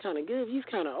guy's kind of good. He's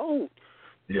kind of old.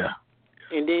 Yeah.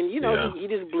 And then, he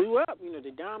just blew up,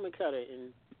 the diamond cutter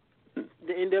and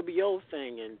the NWO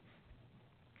thing. And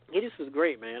he just was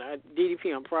great, man.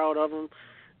 DDP, I'm proud of him.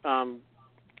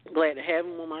 Glad to have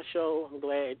him on my show. I'm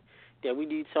glad that we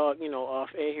do talk, off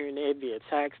air here and there via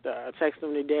text. I texted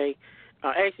him today.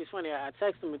 Actually, it's funny. I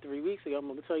texted him 3 weeks ago. I'm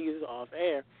going to tell you this off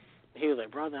air. He was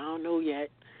like, brother, I don't know yet.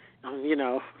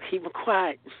 Keep it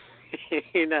quiet.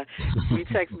 We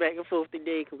text back and forth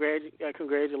today.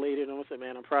 Congratulated him. I said,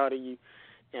 man, I'm proud of you.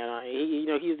 And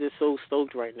he's just so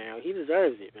stoked right now. He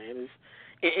deserves it, man.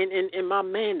 And my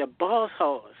man, the boss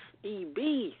horse, EB,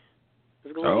 is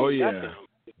going to be inducted.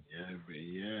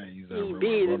 He's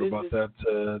wrote about that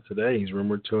today. He's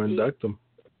rumored to induct him.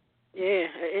 Yeah,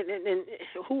 and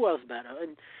who else better?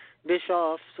 And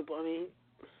Bischoff.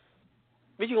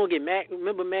 But you gonna get Mac?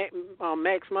 Remember Max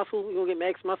Muscle? You gonna get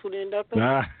Max Muscle to induct him?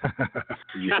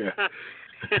 Yeah,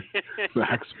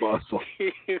 Max Muscle.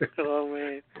 Oh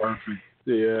man, perfect.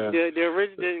 Yeah. The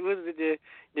original was it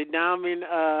the Diamond?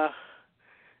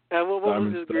 What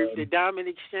was this group? The Diamond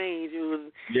Exchange. It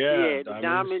was the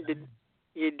Diamond.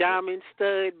 Your Diamond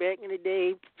Stud back in the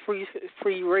day,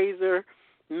 free Razor,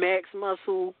 Max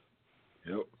Muscle,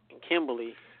 and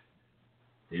Kimberly.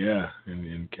 Yeah,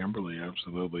 and Kimberly,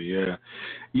 absolutely, yeah.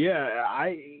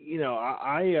 I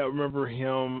remember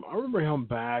him. I remember him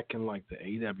back in like the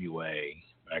AWA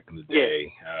back in the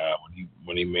day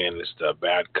when he managed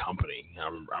Bad Company. I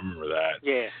remember that.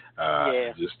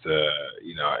 He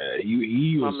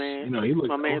was. My man, he looked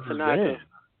my man older Tanaka. then.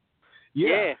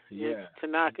 Yeah.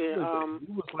 Tanaka.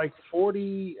 He was like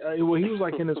 40. He was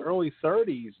like in his early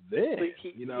 30s then.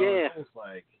 It was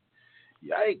like,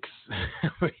 yikes.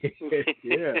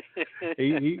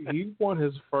 He won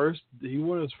his first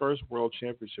world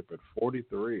championship at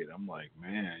 43, and I'm like,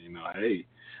 man, hey,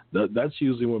 that's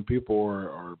usually when people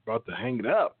are about to hang it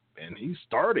up, and he's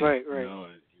starting. Right.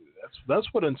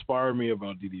 That's what inspired me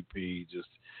about DDP. Just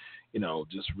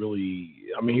really,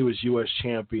 he was U.S.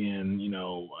 champion,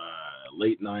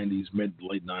 late 90s, mid to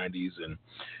late 90s, and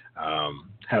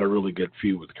had a really good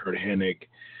feud with Kurt Hennig,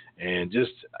 and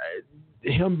just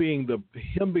him being the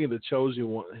chosen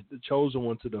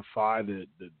one to defy the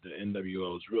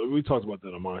NWOs. We talked about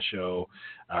that on my show.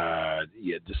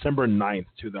 December 9th,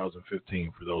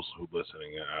 2015. For those who are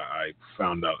listening, I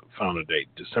found a date,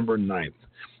 December 9th.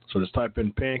 So just type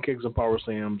in Pancakes and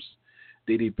Powerslams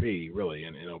DDP, really,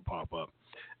 and it'll pop up.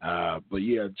 But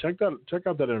yeah, check out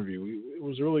that interview. It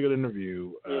was a really good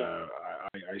interview. Yeah.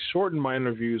 I shortened my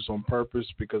interviews on purpose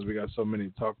because we got so many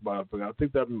to talk about. But I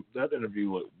think that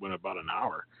interview went about an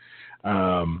hour.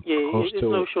 It's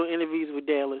no short interviews with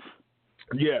Dallas.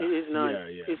 Yeah, it is not.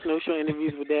 Yeah. It's no short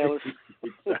interviews with Dallas.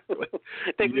 Exactly.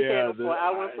 I think we had for an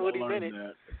hour and 40 minutes.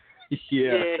 That.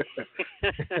 Yeah.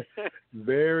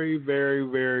 Very, very,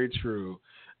 very true.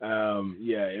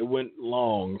 It went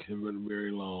long. It went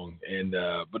very long, and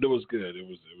but it was good. It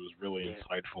was really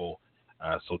insightful.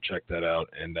 So check that out.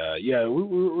 And we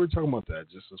were talking about that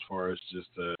just as far as just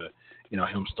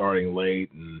him starting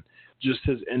late and just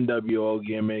his NWO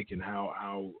gimmick and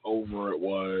how over it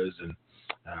was, and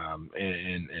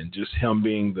just him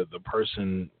being the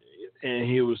person. And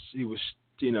he was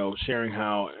sharing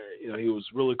how he was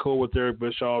really cool with Eric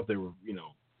Bischoff. They were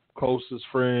close as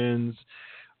friends.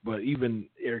 But even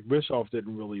Eric Bischoff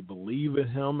didn't really believe in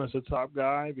him as a top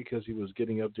guy because he was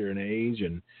getting up there in age,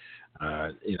 and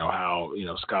how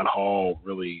Scott Hall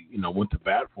really went to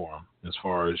bat for him as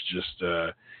far as just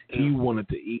he wanted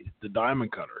to eat the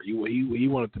diamond cutter. He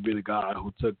wanted to be the guy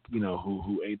who took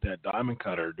who ate that diamond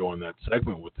cutter during that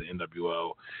segment with the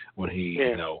NWO when he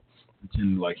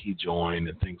pretended like he joined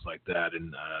and things like that.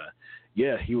 And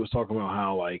he was talking about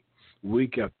how like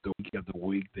week after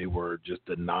week they were just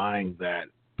denying that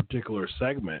particular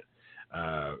segment,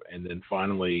 and then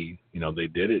finally they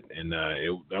did it, and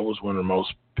that was one of the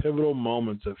most pivotal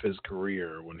moments of his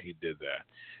career when he did that.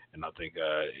 And I think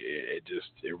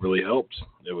it really helped.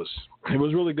 It was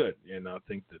really good, and I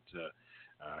think that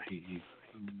he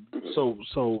so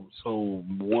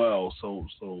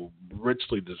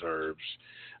richly deserves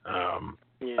a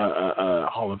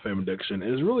Hall of Fame induction.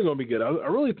 It's really going to be good. I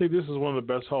really think this is one of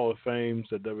the best Hall of Fames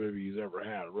that WWE's ever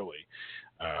had. Really,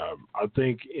 I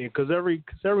think because every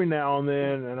now and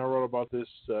then, and I wrote about this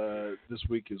this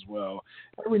week as well.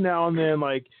 Every now and then,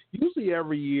 like usually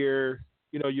every year,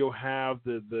 you'll have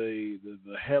the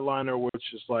headliner,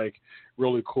 which is like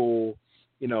really cool.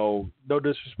 No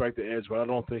disrespect to Edge, but I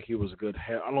don't think he was a good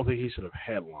I don't think he should have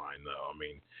headlined though. I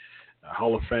mean,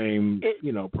 Hall of Fame,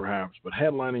 perhaps, but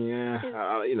headlining,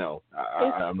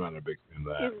 I'm not a big fan of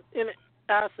that. And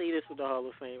I'll say this with the Hall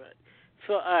of Fame.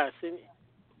 For us, and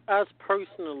us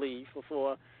personally,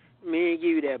 for me and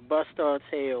you that bust our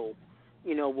tail,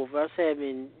 with us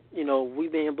having,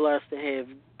 we've been blessed to have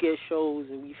good shows,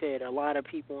 and we've had a lot of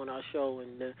people on our show,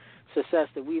 and the success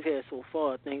that we've had so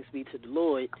far, thanks be to the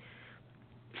Lord.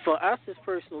 For us, it's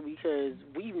personal because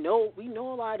we know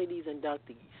a lot of these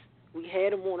inductees. We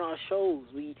had them on our shows.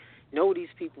 We know these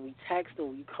people. We text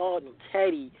them. We called them.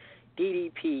 Teddy,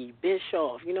 DDP,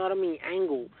 Bischoff. You know what I mean?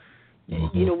 Angle.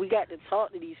 Mm-hmm. We got to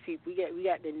talk to these people. We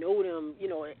got to know them.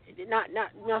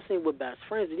 Not saying we're best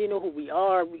friends. They know who we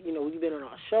are. We've been on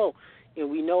our show, and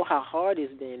we know how hard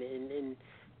it's been. And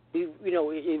we,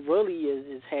 it really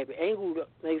is happy. Angle,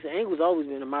 like I said, Angle's always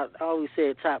been I always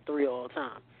said top 3 all the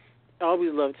time. I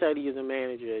always loved Teddy as a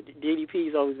manager.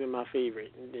 DDP's always been my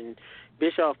favorite, and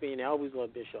Bischoff being there, I always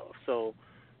loved Bischoff. So,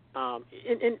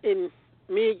 and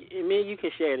me and you can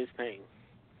share this pain.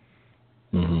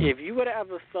 Mm-hmm. If you would have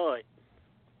ever thought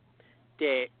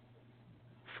that,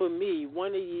 for me, one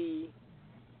of the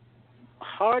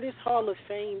hardest Hall of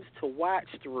Fames to watch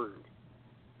through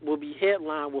will be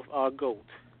headlined with our GOAT.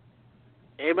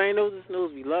 Everybody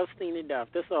knows we love Sting to death.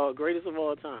 That's our greatest of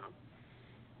all time.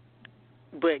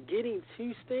 But getting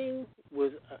to Sting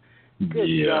was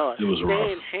good God. It was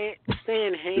rough.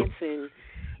 Stan Hansen.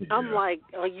 I'm like,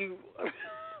 are you?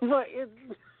 What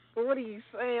are you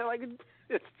saying? Like,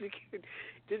 it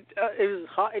was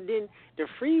hot. And then the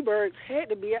Freebirds had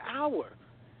to be an hour.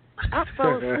 I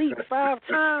fell asleep 5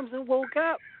 times and woke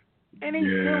up, and they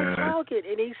still talking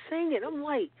and they singing. I'm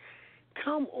like,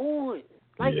 come on.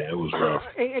 Like, it was rough.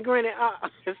 And granted,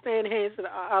 Stan Hansen,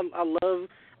 I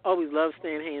always love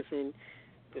Stan Hansen.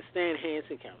 But Stan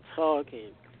Hansen kept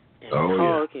talking and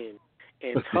talking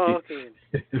and talking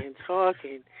and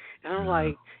talking. And I'm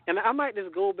like, and I might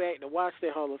just go back to watch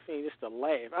that Hall of Fame just to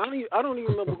laugh. I don't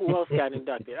even remember who else got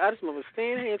inducted. I just remember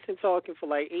Stan Hansen talking for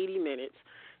like 80 minutes,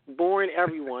 boring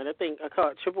everyone. I think I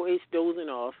caught Triple H dozing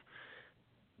off.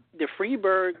 The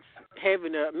Freebirds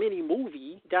having a mini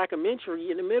movie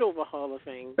documentary in the middle of a Hall of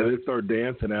Fame. And they start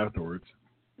dancing afterwards.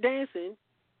 Dancing.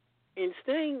 And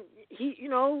Sting,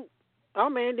 our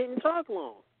man didn't talk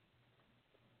long.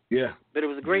 Yeah. But it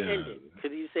was a great ending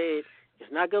because he said,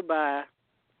 it's not goodbye,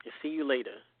 it's see you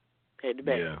later. Head to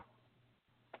back. Yeah.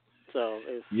 So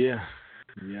it's... Yeah,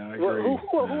 I agree.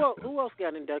 Who else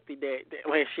got inducted that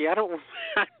last year? I don't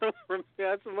remember.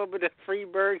 I remember the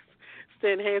Freebirds,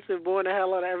 Stan Hansen boring the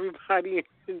hell out of everybody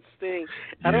and Sting.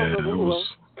 I don't remember who else.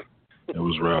 It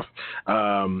was rough.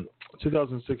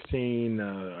 2016,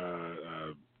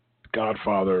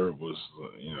 Godfather was,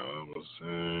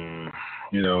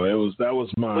 that was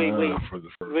my for the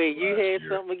first. Wait, you had year.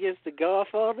 something against the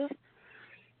Godfather?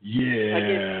 Yeah.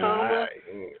 Against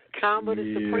Kamba,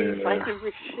 the Supreme Fighting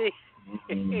Machine.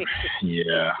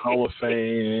 Yeah, Hall of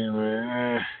Fame.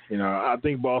 I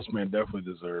think Boss Man definitely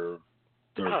deserved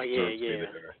to be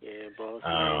there. Yeah, Boss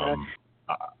Man.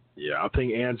 I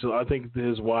think Angela. I think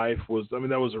his wife was. I mean,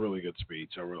 that was a really good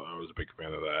speech. I was a big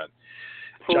fan of that.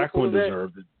 Jacqueline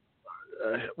deserved it.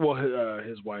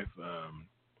 His wife.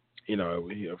 He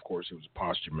of course he was a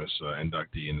posthumous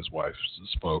inductee, and his wife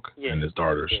spoke, and his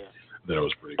daughters. Yeah. That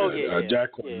was pretty good.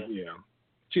 Jacqueline.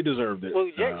 She deserved it. Well,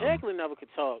 Jacqueline never could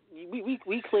talk.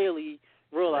 We clearly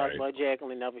realized why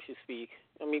Jacqueline never should speak.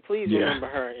 I mean, please remember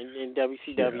her in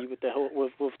WCW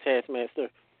with Taskmaster.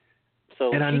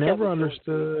 So and I never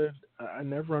understood. I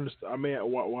mean,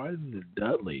 why did the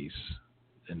Dudleys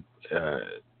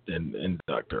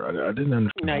induct her? I didn't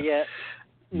understand. Not yet.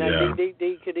 No,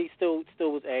 they still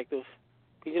was active.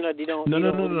 They don't. No.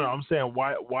 I'm saying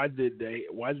why did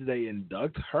they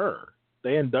induct her?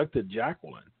 They inducted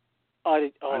Jacqueline.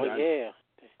 I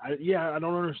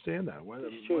don't understand that. Why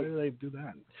did they do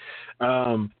that?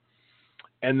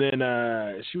 And then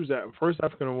she was the first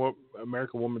African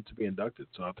American woman to be inducted,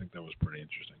 so I think that was pretty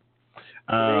interesting.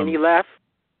 And he left.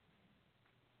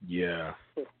 Yeah.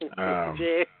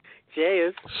 Jay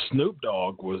is. Snoop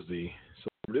Dogg was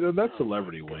that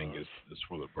celebrity wing is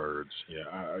for the birds.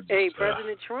 Yeah.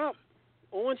 President Trump,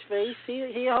 orange face.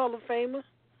 He a Hall of Famer.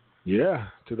 Yeah,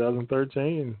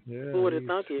 2013. Yeah. Who would have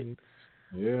thunk it?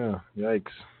 Yeah,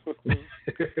 yikes.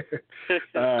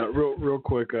 Real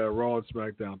quick, Raw and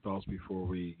SmackDown thoughts before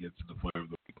we get to the flavor of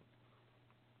the week.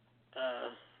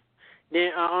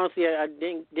 Honestly, I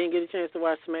didn't get a chance to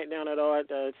watch SmackDown at all. I had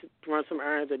to run some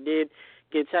errands. I did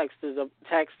get texts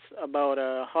about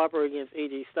Harper against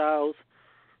AJ Styles.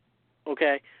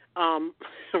 Okay.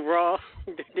 Raw,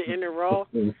 the end of Raw.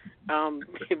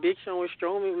 Big Show and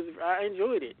Strowman I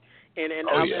enjoyed it. And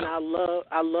I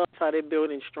love how they're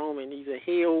building Strowman. He's a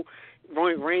heel.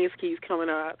 Reigns keeps coming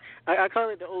out. I call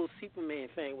it the old Superman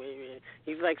thing. Where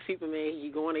he's like Superman.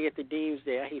 You're going to get the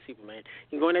Doomsday. I hate Superman.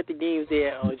 You're going at the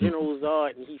Doomsday General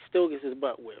Zod, and he still gets his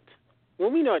butt whipped. Well,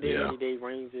 we know at the end of the day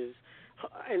Reigns is.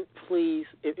 And please,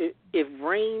 if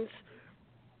Reigns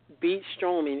beats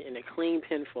Strowman in a clean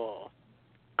pinfall,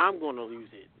 I'm going to lose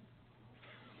it.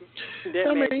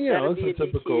 It's a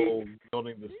typical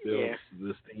building this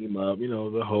team up.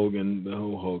 The whole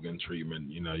Hogan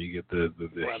treatment. You get the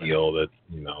heel that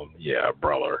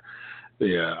brawler.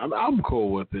 Yeah, I'm cool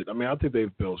with it. I mean, I think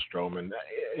they've built Strowman.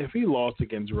 If he lost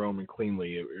against Roman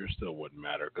cleanly, it still wouldn't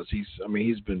matter because he's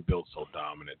been built so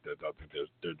dominant that I think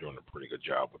they're doing a pretty good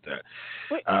job with that.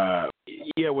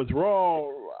 With Raw,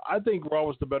 I think Raw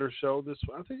was the better show.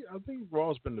 I think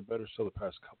Raw's been the better show the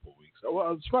past couple of weeks.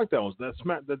 Well, SmackDown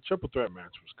that triple threat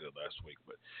match was good last week,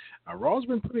 but Raw's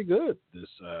been pretty good this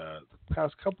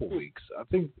past couple of weeks. I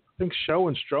think Show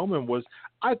and Strowman was.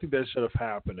 I think that should have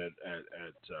happened at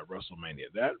WrestleMania.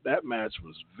 That match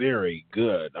was very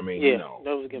good. I mean, that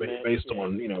was a good match. Based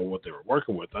on what they were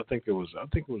working with, I think it was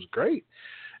great.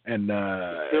 And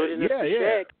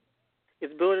Shaq.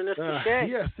 It's building us to Shaq.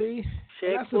 Yeah, see,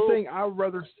 Shaq that's the thing. I'd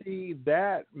rather see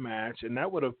that match, and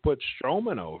that would have put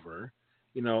Strowman over,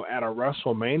 at a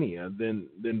WrestleMania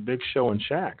than Big Show and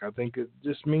Shaq. I think it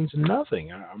just means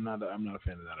nothing. I'm not a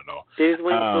fan of that at all. They're just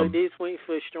waiting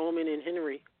for Strowman and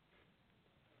Henry.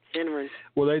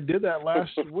 Well, they did that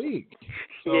last week.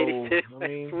 So,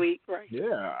 last week, right?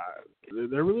 Yeah,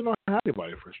 they really don't have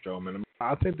anybody for Strowman.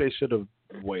 I think they should have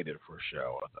waited for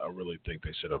Show. I really think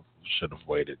they should have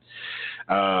waited.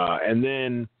 And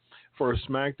then for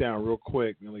SmackDown, real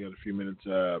quick, we only got a few minutes.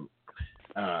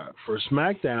 For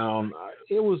SmackDown,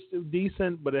 it was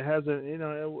decent, but it hasn't.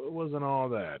 It wasn't all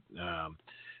that.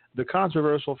 The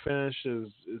controversial finish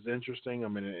is interesting. I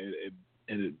mean,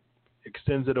 it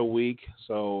extends it a week,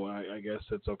 so I guess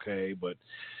it's okay. But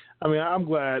I mean, I'm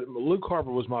glad. Luke Harper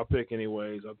was my pick,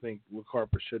 anyways. I think Luke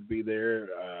Harper should be there.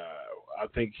 I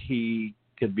think he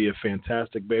could be a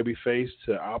fantastic babyface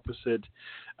to opposite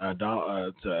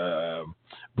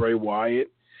Bray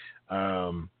Wyatt.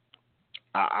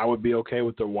 I would be okay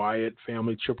with the Wyatt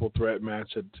family triple threat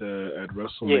match at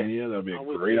WrestleMania. That'd be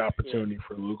a great opportunity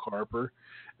for Luke Harper.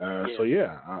 So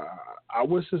I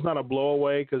wish it's not a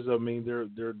blowaway because I mean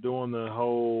they're doing the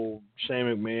whole Shane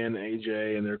McMahon,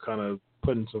 AJ, and they're kind of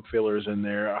putting some fillers in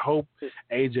there. I hope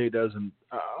AJ doesn't.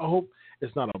 I hope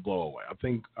it's not a blowaway.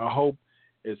 I hope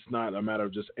it's not a matter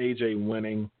of just AJ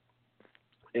winning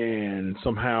and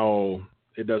somehow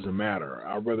it doesn't matter.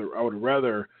 I would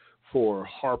rather for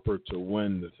Harper to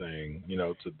win the thing.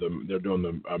 They're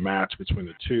doing a match between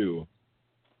the two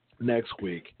next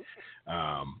week.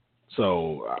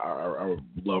 So I would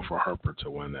love for Harper to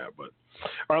win that. But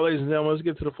all right, ladies and gentlemen, let's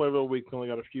get to the flavor of the week. We only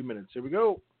got a few minutes. Here we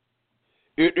go.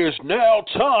 It is now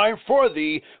time for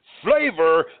the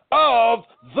flavor of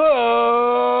the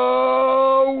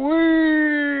week.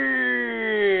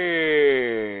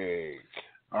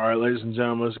 All right, ladies and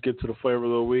gentlemen, let's get to the flavor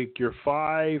of the week. Your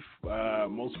 5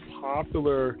 most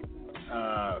popular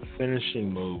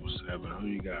finishing moves, Evan. Who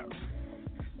you got?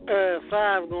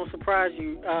 5, gonna surprise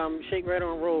you. Shake,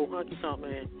 rattle, and roll. Hunky Tonk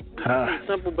Man. It's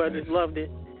simple, but I just loved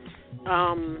it.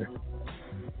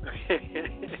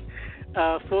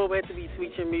 4 had to be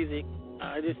Sweet Chin Music.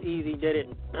 Just easy, did it.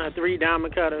 3,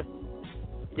 Diamond Cutter.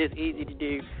 Just easy to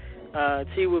do.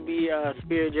 2 would be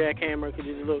Spear Jackhammer because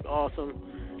it looked awesome.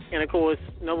 And of course,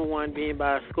 number 1 being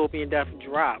by Scorpion Death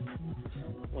Drop.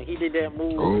 When he did that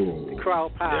move, the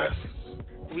crowd popped. Yes.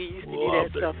 We used to do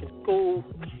that stuff in school.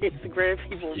 Instagram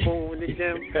people boom in the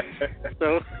gym.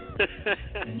 So.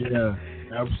 Yeah,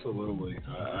 absolutely.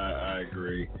 I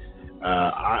agree.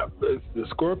 The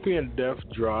Scorpion Death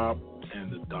Drop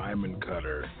and the Diamond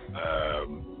Cutter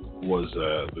was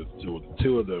the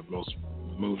two of the most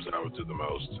moves that I would do the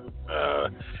most.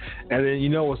 And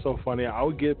then what's so funny? I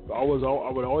would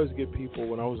always get people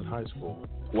when I was in high school.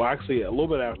 Well, actually, a little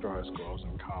bit after high school, I was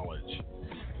in college.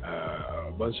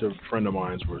 A bunch of friends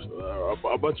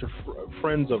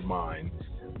of mine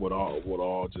would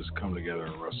all just come together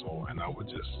and wrestle, and I would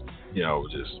just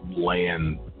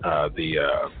land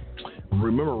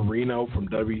remember Reno from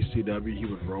WCW? He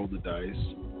would roll the dice.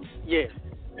 Yeah.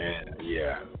 And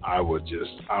I would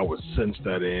cinch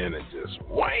that in and just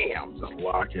wham, just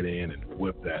lock it in and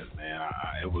whip that, man.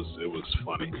 It was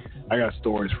funny. I got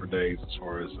stories for days as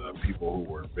far as people who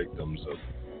were victims of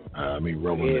me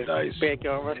rolling the dice.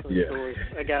 Backyard wrestling stories.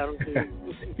 I got them too.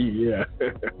 Yeah.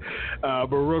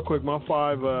 But real quick, my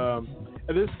 5, and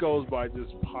this goes by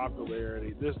just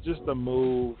popularity. This just a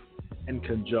move in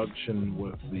conjunction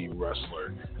with the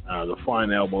wrestler. The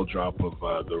flying elbow drop of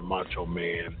the Macho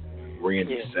Man,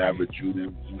 Randy Savage.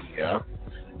 The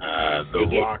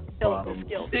rock bottom.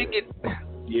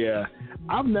 Yeah.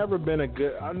 I've never been a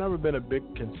big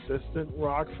consistent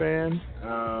Rock fan.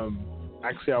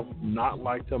 Actually, I've not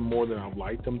liked him more than I've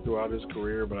liked him throughout his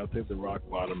career, but I think the rock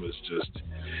bottom is just,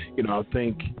 I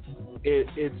think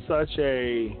it's such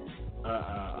a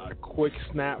quick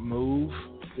snap move,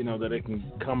 that it can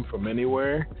come from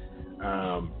anywhere.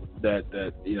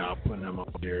 That I'll put him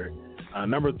up here.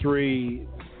 Number 3,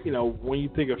 when you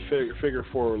think of figure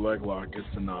 4 leg lock, it's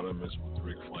synonymous with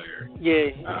Ric Flair.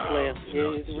 Yeah, Flair.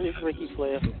 It's Ricky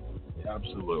Flair.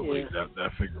 Absolutely. Yeah.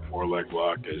 That figure 4 leg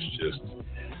lock is just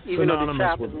even synonymous though the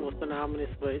chop with, is more synonymous,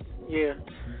 but yeah.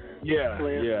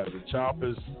 Flair. Yeah. The chop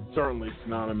is certainly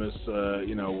synonymous,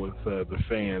 with the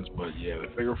fans. But yeah, the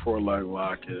figure 4 leg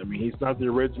lock. I mean, he's not the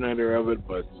originator of it,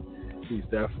 but he's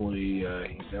definitely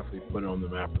put it on the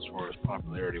map as far as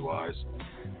popularity wise.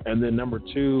 And then number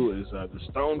 2 is the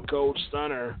Stone Cold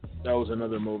Stunner. That was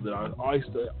another move that I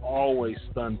used to always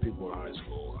stun people in high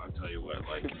school. I tell you what,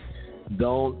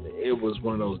 it was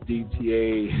one of those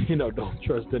DTA, don't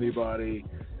trust anybody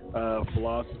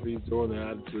philosophies during the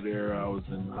Attitude Era. I was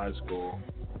in high school.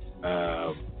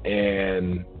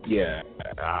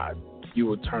 You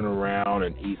would turn around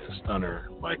and eat a stunner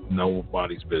like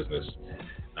nobody's business.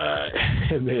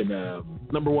 And then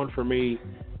number 1 for me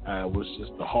was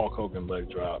just the Hulk Hogan leg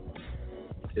drop.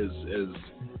 As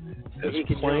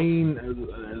plain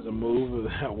as a move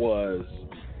that was,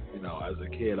 as a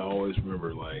kid, I always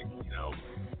remember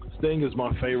Sting is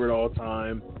my favorite all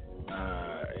time.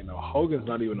 Hogan's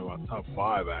not even in my top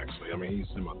 5 actually. I mean, he's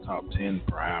in my top 10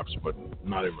 perhaps, but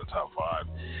not even my top 5.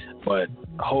 But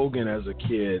Hogan as a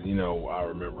kid, I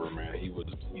remember, man, he was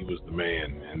the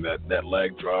man, and that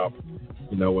leg drop.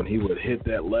 When he would hit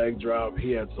that leg drop,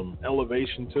 he had some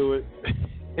elevation to it.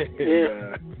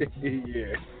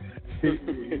 He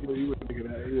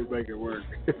would make it work.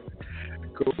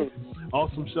 Cool.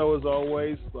 Awesome show as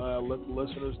always. Let the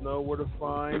listeners know where to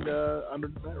find Under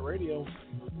the Mat Radio.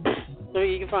 So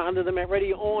you can find Under the Mat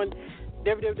Radio on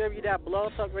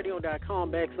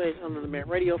www.blogtalkradio.com/Under the Mat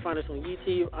Radio. Find us on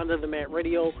YouTube, Under the Mat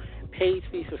Radio page.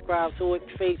 Please subscribe to it.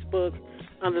 Facebook,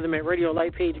 Under the Mat Radio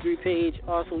like page, group page.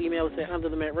 Also email us at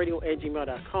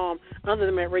underthematradio@gmail.com. Under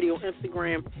the Mat Radio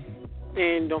Instagram.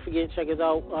 And don't forget, check us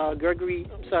out.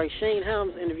 Shane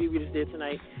Helms interview we just did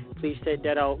tonight. Please check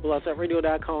that out.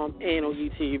 blogtalkradio.com and on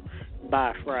YouTube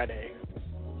by Friday.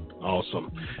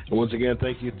 Awesome. And once again,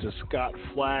 thank you to Scott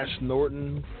Flash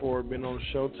Norton for being on the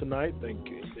show tonight. Thank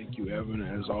you, Evan,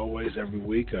 as always, every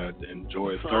week. I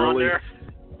enjoy it thoroughly.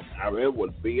 It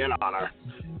would be an honor.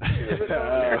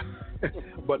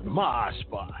 But my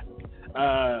spot.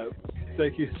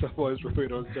 Thank you so much for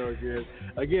being on the show again.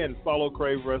 Again, follow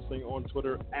Crave Wrestling on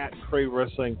Twitter at Crave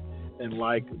Wrestling and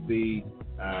like the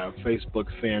Facebook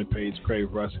fan page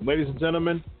Crave Wrestling. Ladies and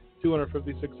gentlemen,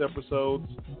 256 episodes.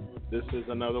 This is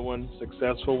another one,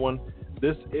 successful one.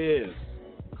 This is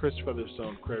Chris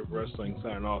Featherstone, Crave Wrestling,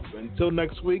 signing off. Until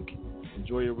next week,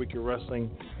 enjoy your week of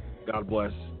wrestling. God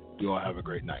bless. You all have a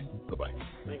great night. Bye-bye.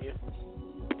 Thank you.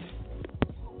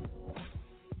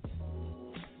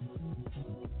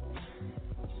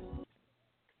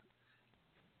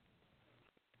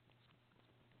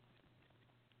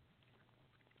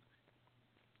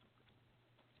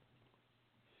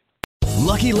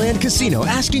 Lucky Land Casino,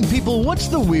 asking people, what's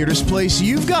the weirdest place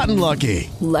you've gotten lucky?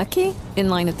 Lucky? In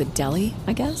line at the deli,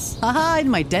 I guess? Aha, in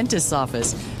my dentist's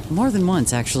office. More than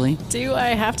once, actually. Do I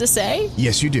have to say?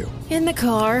 Yes, you do. In the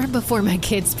car before my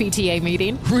kids' PTA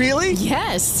meeting. Really?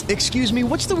 Yes. Excuse me,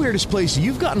 what's the weirdest place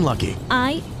you've gotten lucky?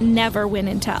 I never win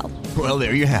and tell. Well,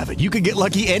 there you have it. You can get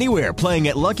lucky anywhere, playing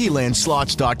at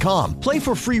LuckyLandSlots.com. Play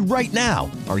for free right now.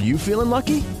 Are you feeling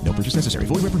lucky? No purchase necessary.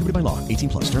 Void where prohibited by law.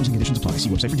 18+. Terms and conditions apply. See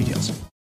website for details.